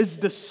is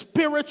the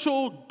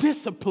spiritual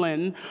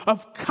discipline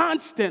of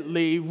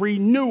constantly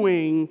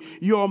renewing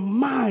your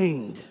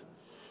mind.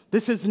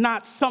 This is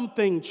not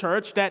something,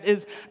 church, that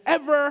is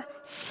ever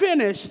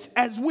finished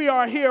as we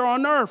are here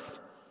on earth.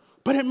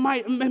 But it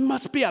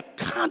must be a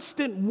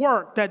constant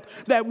work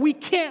that we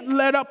can't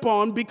let up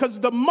on, because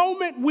the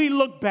moment we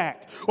look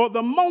back or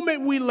the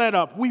moment we let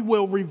up, we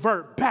will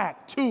revert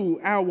back to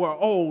our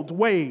old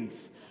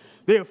ways.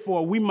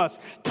 Therefore, we must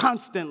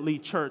constantly,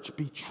 church,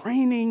 be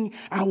training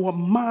our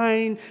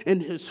mind in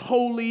his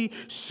holy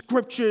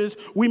scriptures.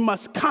 We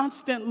must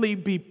constantly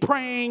be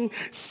praying,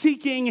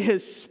 seeking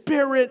his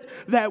spirit,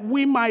 that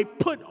we might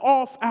put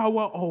off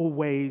our old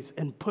ways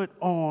and put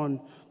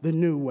on the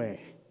new way.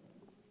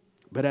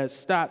 But as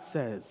Stott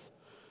says,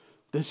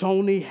 this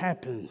only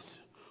happens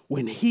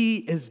when he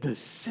is the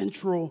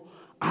central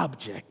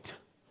object,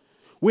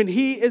 when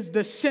he is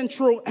the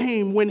central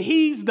aim, when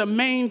he's the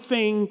main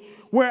thing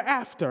we're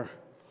after.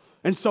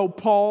 And so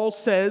Paul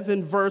says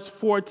in verse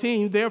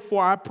 14,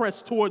 therefore I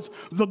press towards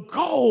the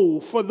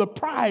goal for the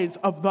prize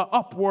of the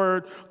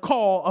upward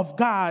call of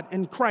God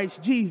in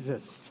Christ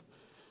Jesus.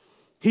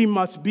 He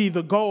must be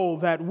the goal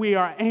that we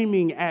are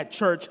aiming at,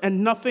 church,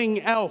 and nothing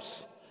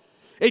else.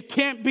 It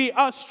can't be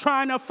us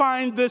trying to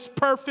find this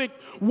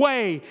perfect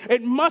way.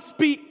 It must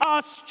be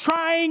us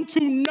trying to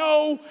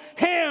know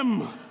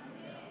him.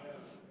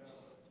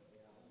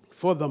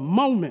 For the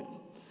moment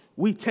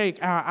we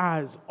take our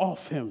eyes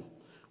off him,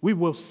 we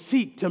will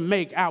seek to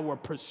make our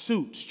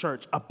pursuits,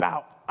 church,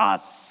 about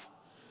us.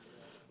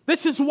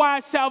 This is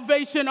why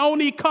salvation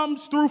only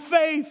comes through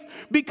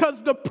faith,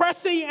 because the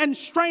pressing and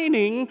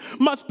straining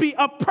must be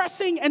a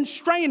pressing and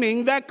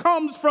straining that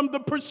comes from the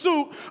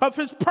pursuit of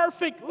his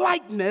perfect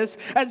likeness,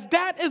 as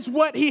that is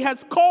what he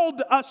has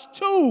called us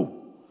to.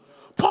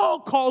 Paul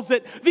calls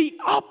it the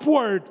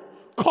upward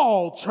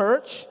call,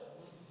 church.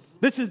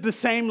 This is the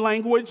same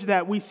language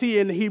that we see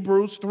in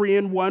Hebrews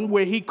 3:1,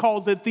 where he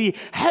calls it the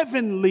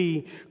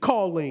heavenly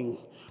calling.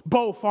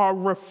 Both are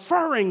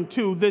referring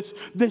to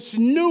this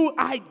new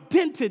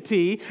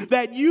identity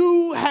that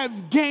you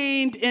have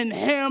gained in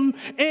him,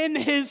 in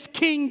his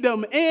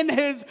kingdom, in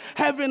his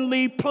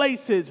heavenly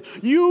places.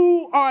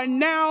 You are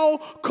now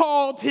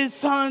called his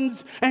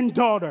sons and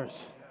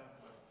daughters,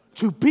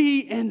 to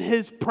be in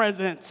his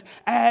presence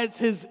as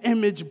his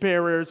image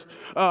bearers,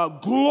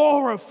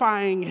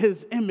 glorifying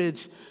his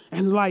image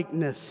and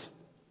likeness,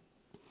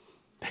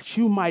 that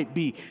you might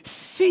be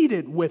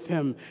seated with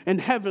him in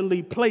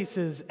heavenly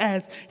places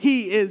as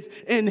he is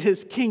in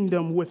his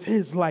kingdom with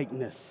his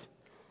likeness.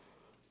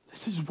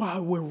 This is why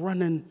we're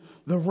running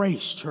the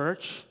race,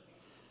 church.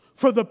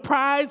 For the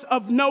prize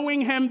of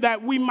knowing him,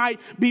 that we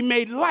might be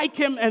made like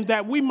him and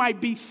that we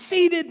might be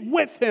seated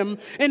with him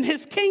in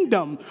his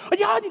kingdom. Are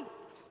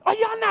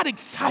y'all not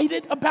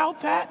excited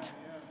about that?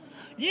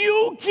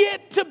 You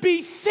get to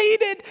be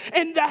seated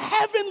in the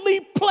heavenly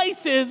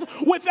places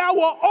with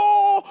our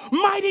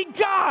almighty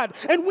God.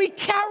 And we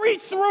carry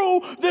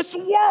through this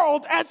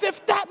world as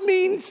if that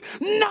means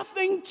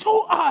nothing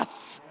to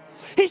us.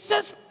 He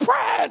says,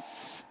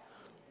 press.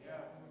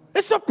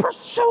 It's a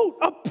pursuit,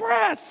 a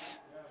press,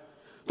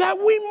 that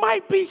we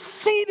might be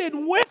seated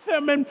with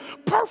him in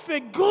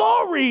perfect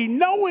glory,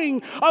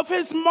 knowing of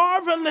his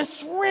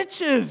marvelous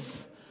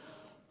riches,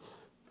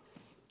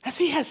 as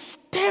he has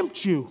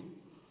stamped you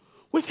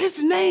with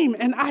his name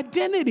and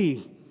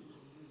identity.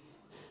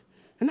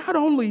 And not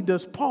only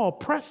does Paul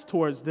press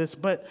towards this,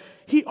 but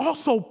he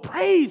also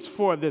prays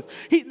for this.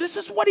 This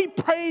is what he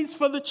prays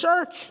for the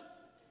church.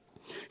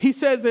 He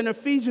says in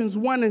Ephesians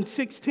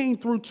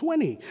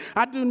 1:16-20,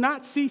 I do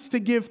not cease to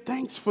give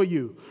thanks for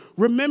you,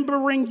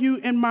 remembering you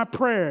in my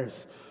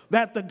prayers,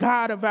 that the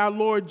God of our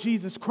Lord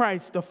Jesus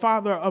Christ, the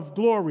Father of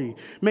glory,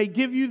 may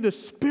give you the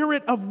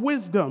spirit of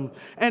wisdom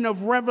and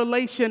of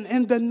revelation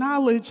in the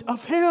knowledge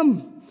of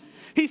him.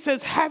 He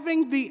says,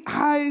 having the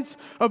eyes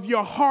of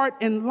your heart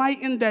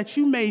enlightened, that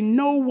you may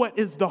know what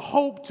is the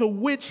hope to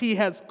which he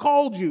has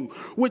called you,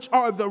 which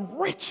are the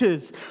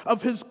riches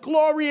of his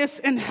glorious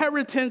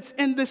inheritance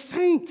in the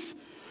saints.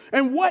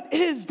 And what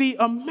is the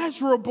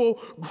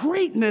immeasurable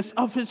greatness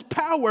of his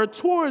power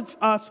towards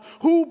us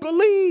who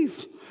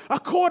believe,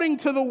 according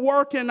to the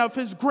working of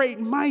his great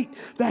might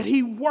that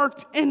he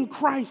worked in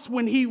Christ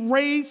when he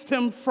raised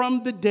him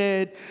from the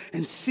dead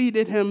and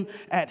seated him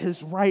at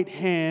his right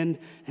hand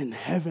in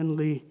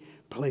heavenly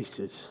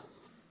places.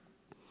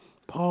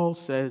 Paul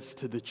says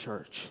to the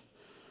church,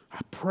 I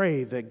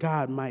pray that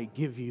God might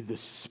give you the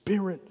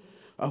spirit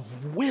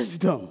of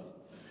wisdom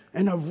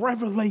and of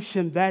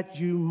revelation, that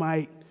you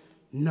might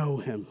know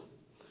him.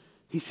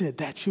 He said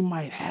that you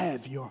might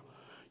have your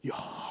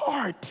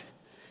heart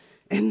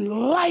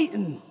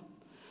enlightened,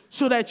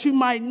 so that you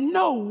might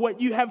know what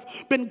you have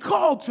been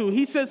called to.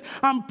 He says,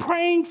 I'm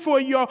praying for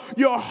your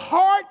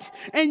heart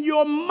and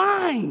your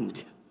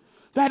mind,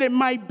 that it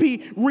might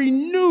be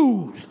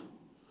renewed,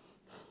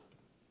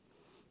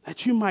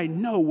 that you might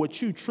know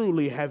what you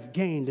truly have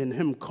gained in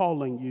him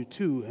calling you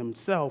to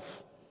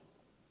himself,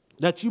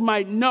 that you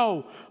might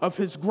know of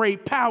his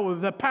great power,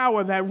 the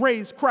power that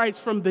raised Christ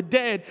from the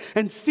dead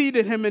and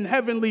seated him in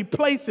heavenly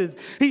places.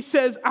 He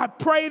says, I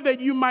pray that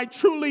you might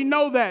truly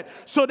know that,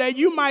 so that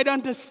you might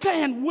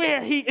understand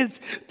where he is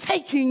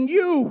taking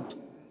you.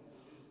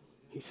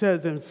 He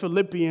says in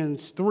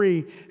Philippians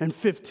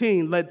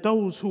 3:15, let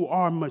those who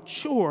are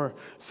mature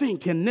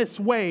think in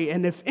this way,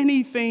 and if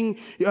anything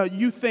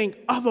you think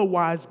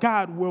otherwise,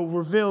 God will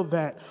reveal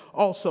that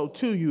also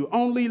to you.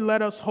 Only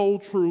let us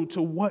hold true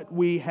to what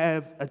we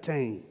have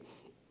attained.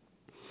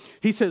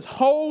 He says,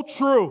 hold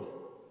true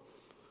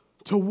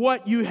to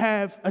what you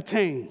have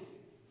attained.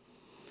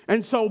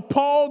 And so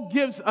Paul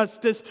gives us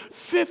this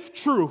fifth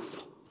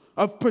truth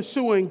of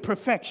pursuing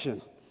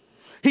perfection.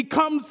 He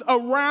comes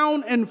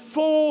around in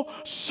full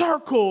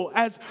circle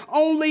as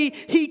only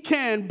he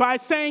can by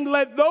saying,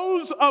 let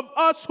those of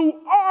us who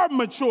are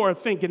mature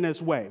think in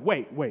this way.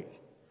 Wait.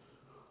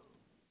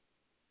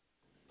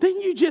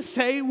 Didn't you just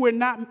say we're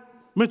not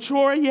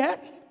mature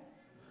yet?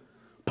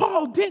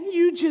 Paul, didn't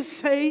you just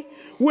say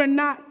we're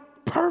not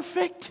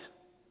perfect?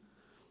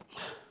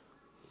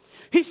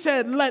 He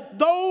said, let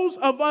those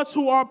of us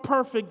who are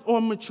perfect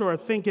or mature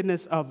think in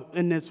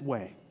this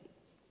way.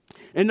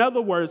 In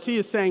other words, he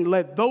is saying,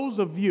 let those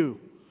of you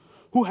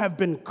who have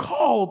been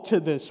called to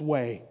this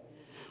way,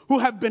 who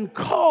have been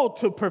called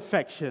to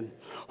perfection,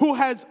 who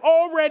has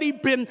already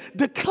been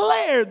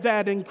declared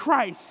that in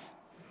Christ,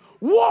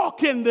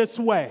 walk in this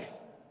way.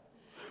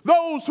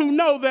 Those who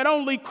know that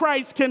only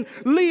Christ can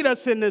lead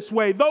us in this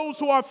way. Those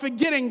who are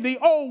forgetting the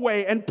old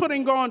way and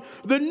putting on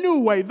the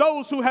new way.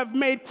 Those who have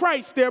made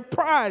Christ their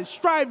prize,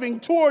 striving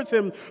towards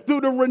him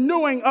through the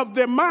renewing of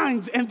their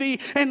minds and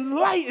the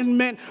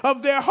enlightenment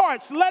of their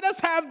hearts. Let us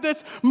have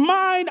this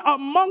mind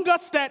among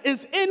us that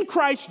is in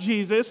Christ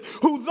Jesus,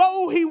 who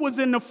though he was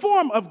in the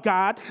form of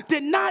God,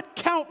 did not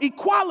count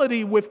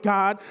equality with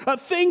God a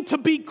thing to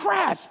be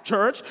grasped,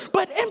 church,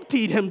 but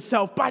emptied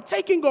himself by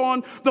taking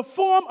on the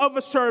form of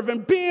a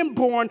servant, being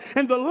born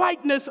in the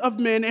likeness of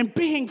men and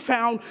being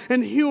found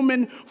in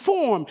human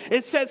form.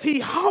 It says he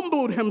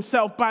humbled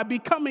himself by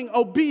becoming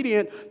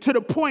obedient to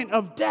the point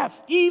of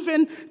death,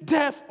 even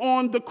death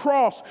on the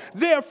cross.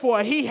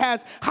 Therefore, he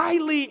has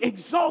highly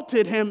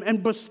exalted him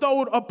and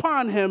bestowed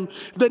upon him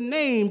the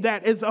name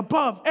that is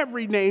above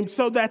every name,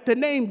 so that the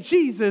name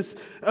Jesus,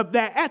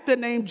 that at the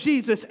name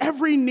Jesus,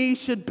 every knee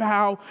should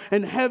bow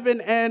in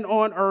heaven and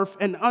on earth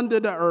and under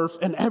the earth,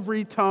 and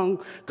every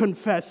tongue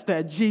confess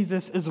that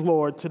Jesus is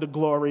Lord, to the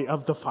glory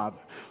of the Father.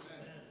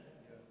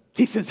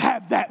 He says,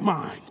 have that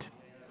mind.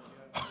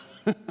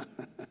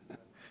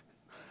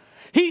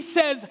 He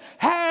says,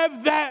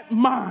 have that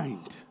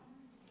mind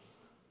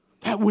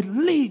that would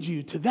lead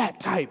you to that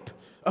type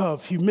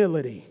of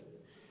humility.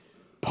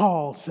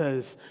 Paul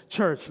says,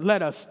 church,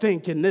 let us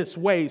think in this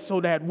way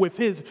so that with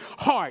his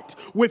heart,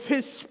 with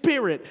his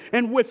spirit,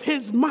 and with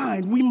his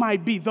mind, we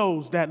might be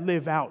those that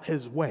live out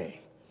his way.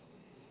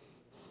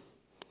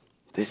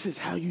 This is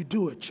how you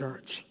do it,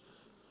 church.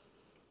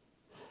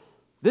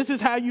 This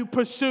is how you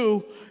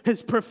pursue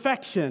his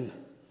perfection,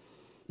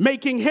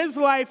 making his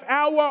life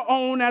our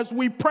own as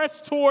we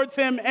press towards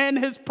him and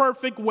his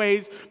perfect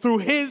ways through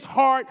his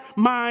heart,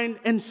 mind,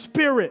 and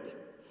spirit,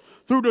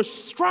 through the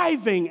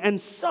striving and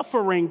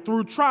suffering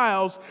through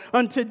trials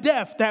unto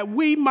death, that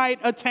we might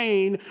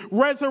attain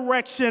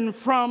resurrection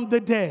from the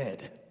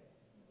dead.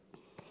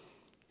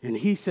 And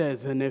he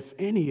says, and if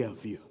any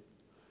of you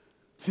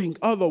think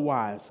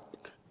otherwise,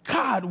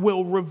 God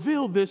will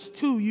reveal this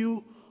to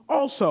you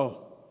also.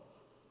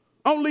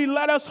 Only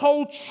let us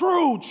hold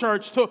true,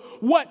 church, to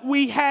what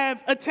we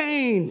have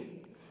attained.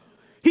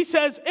 He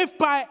says, if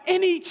by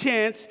any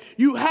chance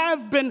you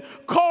have been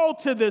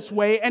called to this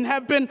way and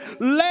have been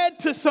led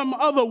to some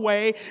other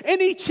way,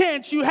 any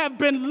chance you have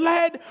been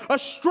led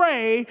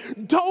astray,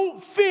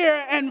 don't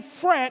fear and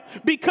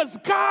fret, because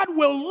God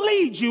will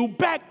lead you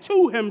back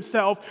to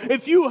himself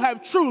if you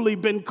have truly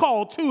been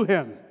called to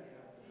him.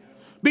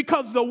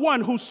 Because the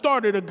one who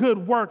started a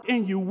good work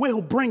in you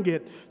will bring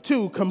it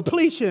to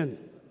completion.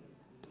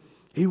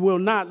 He will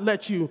not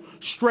let you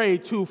stray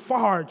too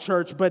far,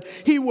 church, but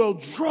he will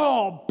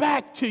draw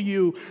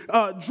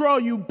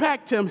you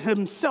back to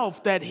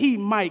himself, that he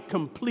might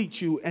complete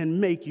you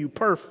and make you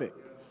perfect.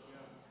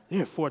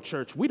 Therefore,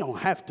 church, we don't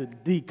have to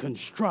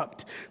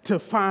deconstruct to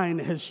find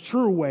his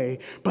true way,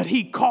 but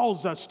he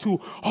calls us to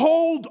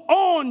hold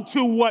on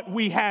to what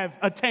we have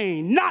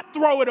attained, not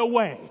throw it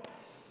away,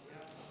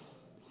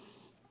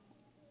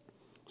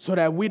 so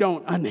that we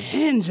don't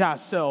unhinge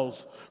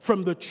ourselves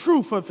from the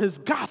truth of his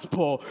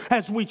gospel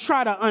as we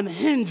try to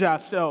unhinge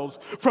ourselves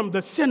from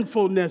the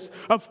sinfulness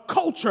of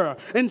culture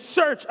in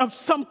search of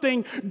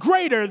something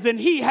greater than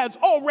he has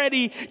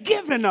already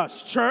given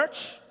us,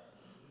 church.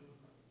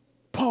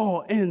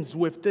 Paul ends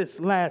with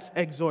this last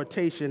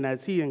exhortation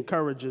as he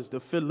encourages the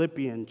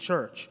Philippian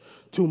church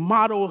to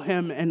model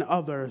him and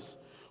others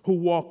who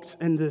walked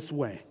in this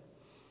way.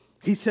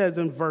 He says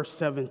in verse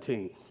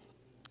 17,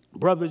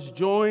 brothers,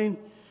 join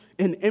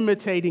in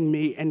imitating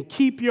me and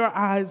keep your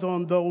eyes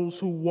on those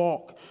who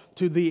walk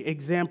to the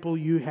example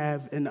you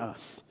have in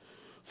us.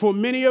 For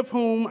many of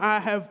whom I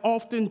have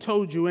often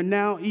told you, and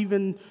now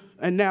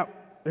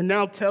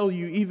tell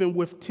you even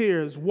with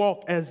tears,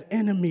 walk as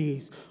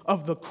enemies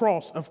of the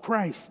cross of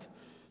Christ.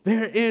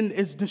 Their end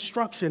is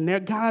destruction. Their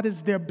God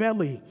is their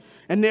belly,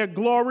 and they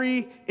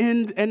glory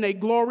in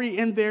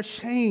their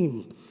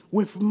shame,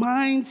 with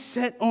minds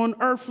set on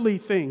earthly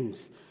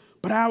things.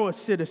 But our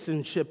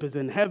citizenship is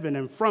in heaven,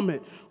 and from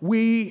it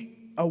we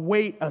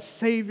await a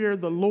Savior,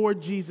 the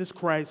Lord Jesus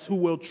Christ, who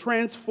will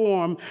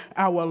transform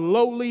our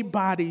lowly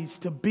bodies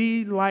to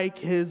be like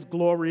his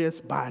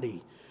glorious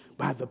body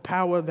by the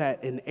power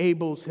that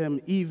enables him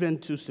even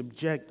to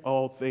subject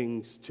all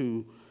things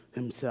to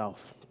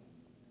himself.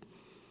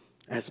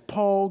 As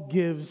Paul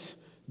gives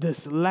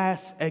this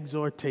last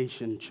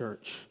exhortation,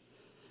 church,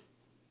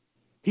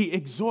 he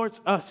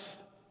exhorts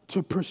us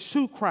to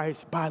pursue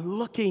Christ by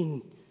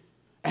looking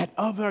at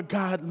other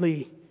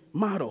godly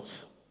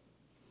models.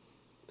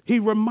 He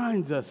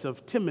reminds us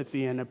of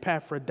Timothy and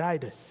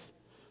Epaphroditus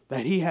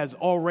that he has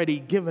already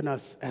given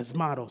us as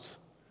models.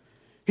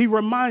 He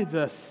reminds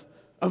us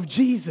of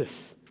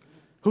Jesus,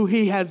 who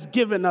he has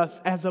given us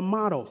as a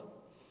model.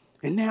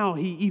 And now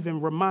he even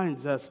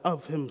reminds us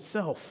of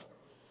himself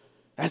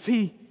as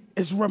he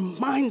is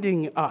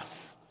reminding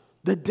us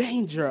the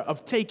danger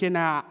of taking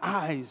our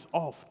eyes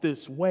off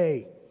this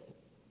way.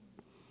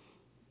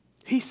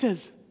 He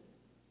says,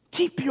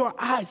 keep your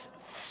eyes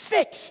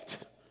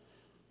fixed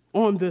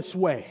on this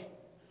way,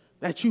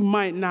 that you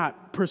might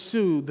not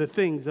pursue the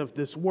things of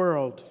this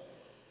world.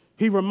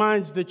 He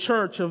reminds the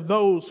church of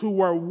those who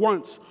were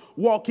once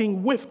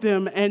walking with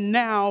them and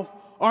now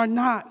are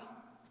not.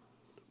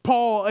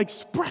 Paul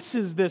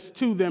expresses this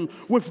to them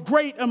with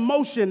great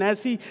emotion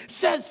as he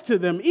says to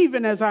them,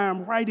 even as I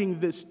am writing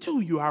this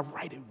to you, I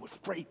write it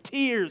with great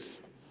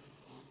tears.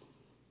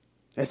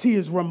 As he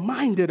is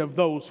reminded of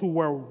those who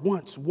were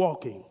once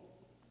walking,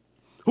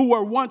 who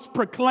were once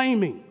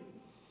proclaiming,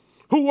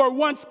 who were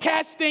once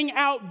casting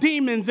out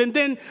demons, and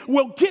then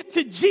will get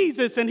to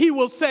Jesus and he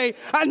will say,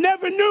 I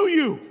never knew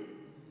you.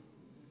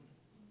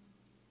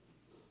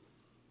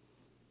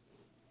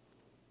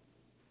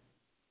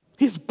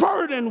 He's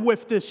burdened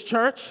with this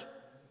church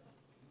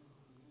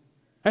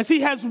as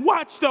he has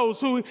watched those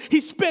who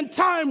he spent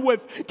time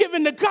with,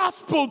 given the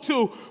gospel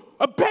to,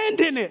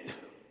 abandon it.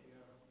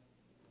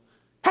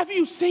 Have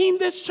you seen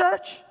this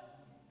church?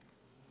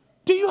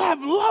 Do you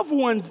have loved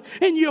ones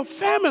in your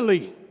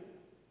family,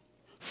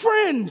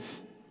 friends,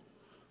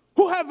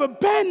 who have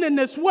abandoned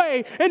this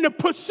way in the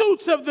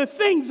pursuits of the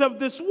things of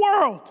this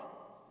world?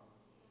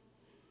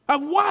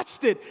 I've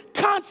watched it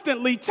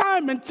constantly,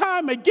 time and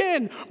time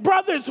again.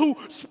 Brothers who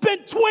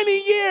spent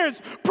 20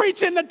 years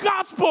preaching the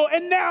gospel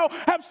and now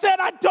have said,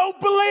 I don't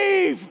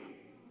believe.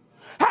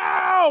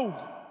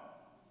 How?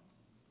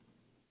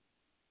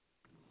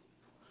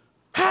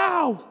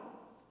 How?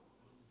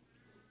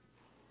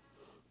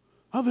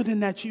 Other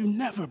than that, you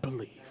never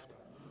believed.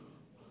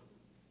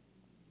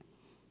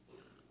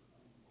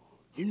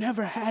 You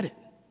never had it.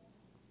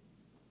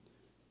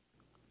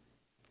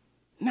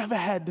 Never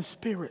had the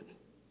Spirit.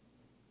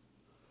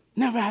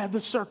 Never had the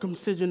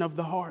circumcision of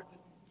the heart.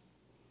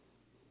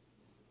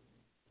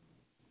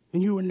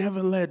 And you were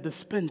never led to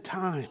spend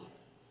time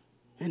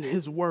in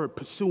his word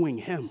pursuing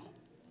him.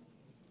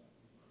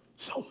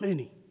 So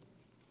many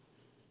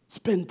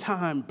spend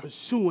time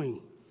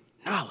pursuing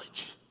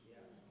knowledge.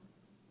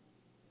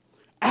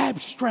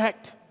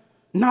 Abstract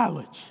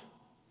knowledge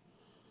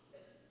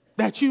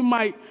that you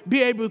might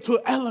be able to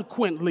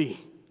eloquently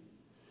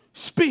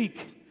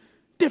speak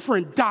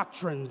different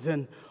doctrines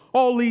and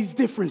all these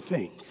different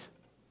things.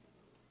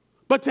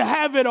 But to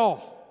have it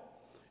all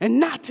and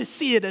not to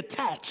see it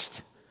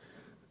attached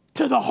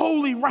to the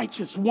holy,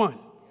 righteous one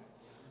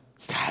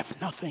is to have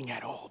nothing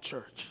at all,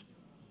 church.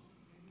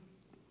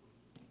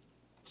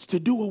 It's to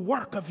do a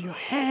work of your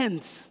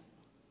hands.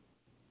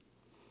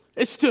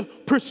 It's to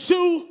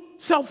pursue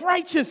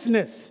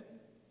self-righteousness.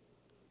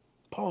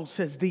 Paul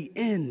says the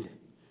end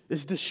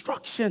is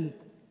destruction.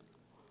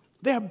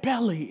 Their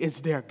belly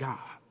is their God.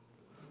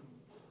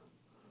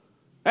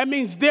 That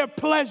means their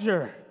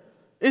pleasure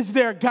is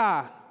their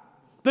God.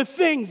 The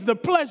things, the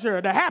pleasure,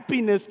 the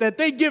happiness that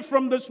they get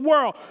from this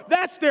world,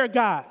 that's their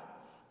God.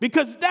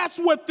 Because that's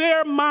what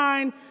their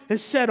mind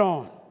is set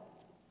on.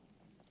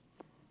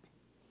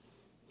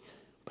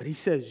 But he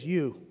says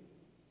you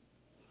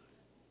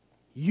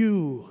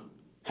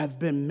have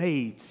been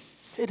made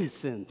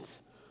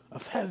citizens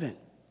of heaven.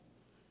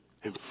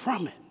 And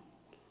from it,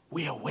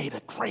 we await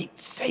a great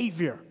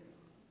Savior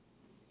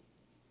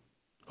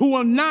who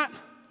will not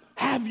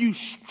have you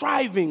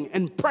striving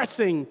and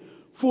pressing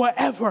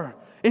forever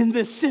in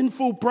this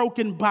sinful,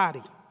 broken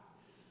body,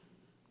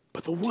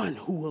 but the one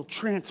who will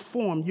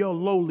transform your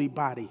lowly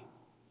body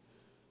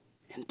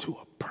into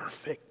a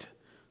perfect,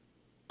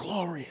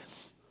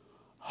 glorious,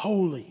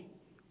 holy,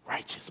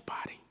 righteous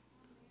body,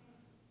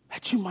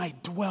 that you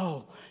might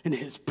dwell in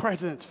his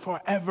presence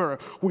forever,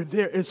 where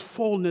there is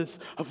fullness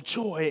of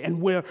joy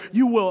and where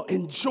you will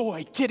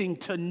enjoy getting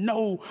to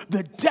know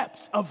the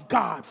depths of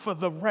God for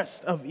the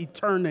rest of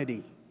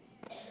eternity.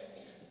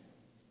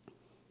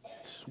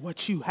 This is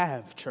what you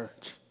have,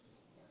 church.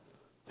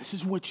 This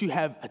is what you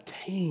have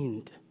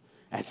attained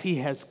as he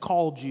has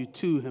called you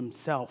to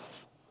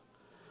himself.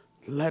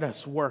 Let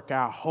us work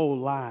our whole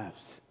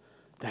lives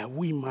that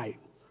we might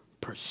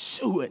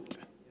pursue it.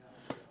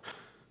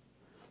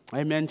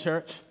 Amen,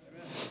 church?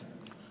 Amen.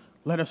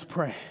 Let us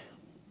pray.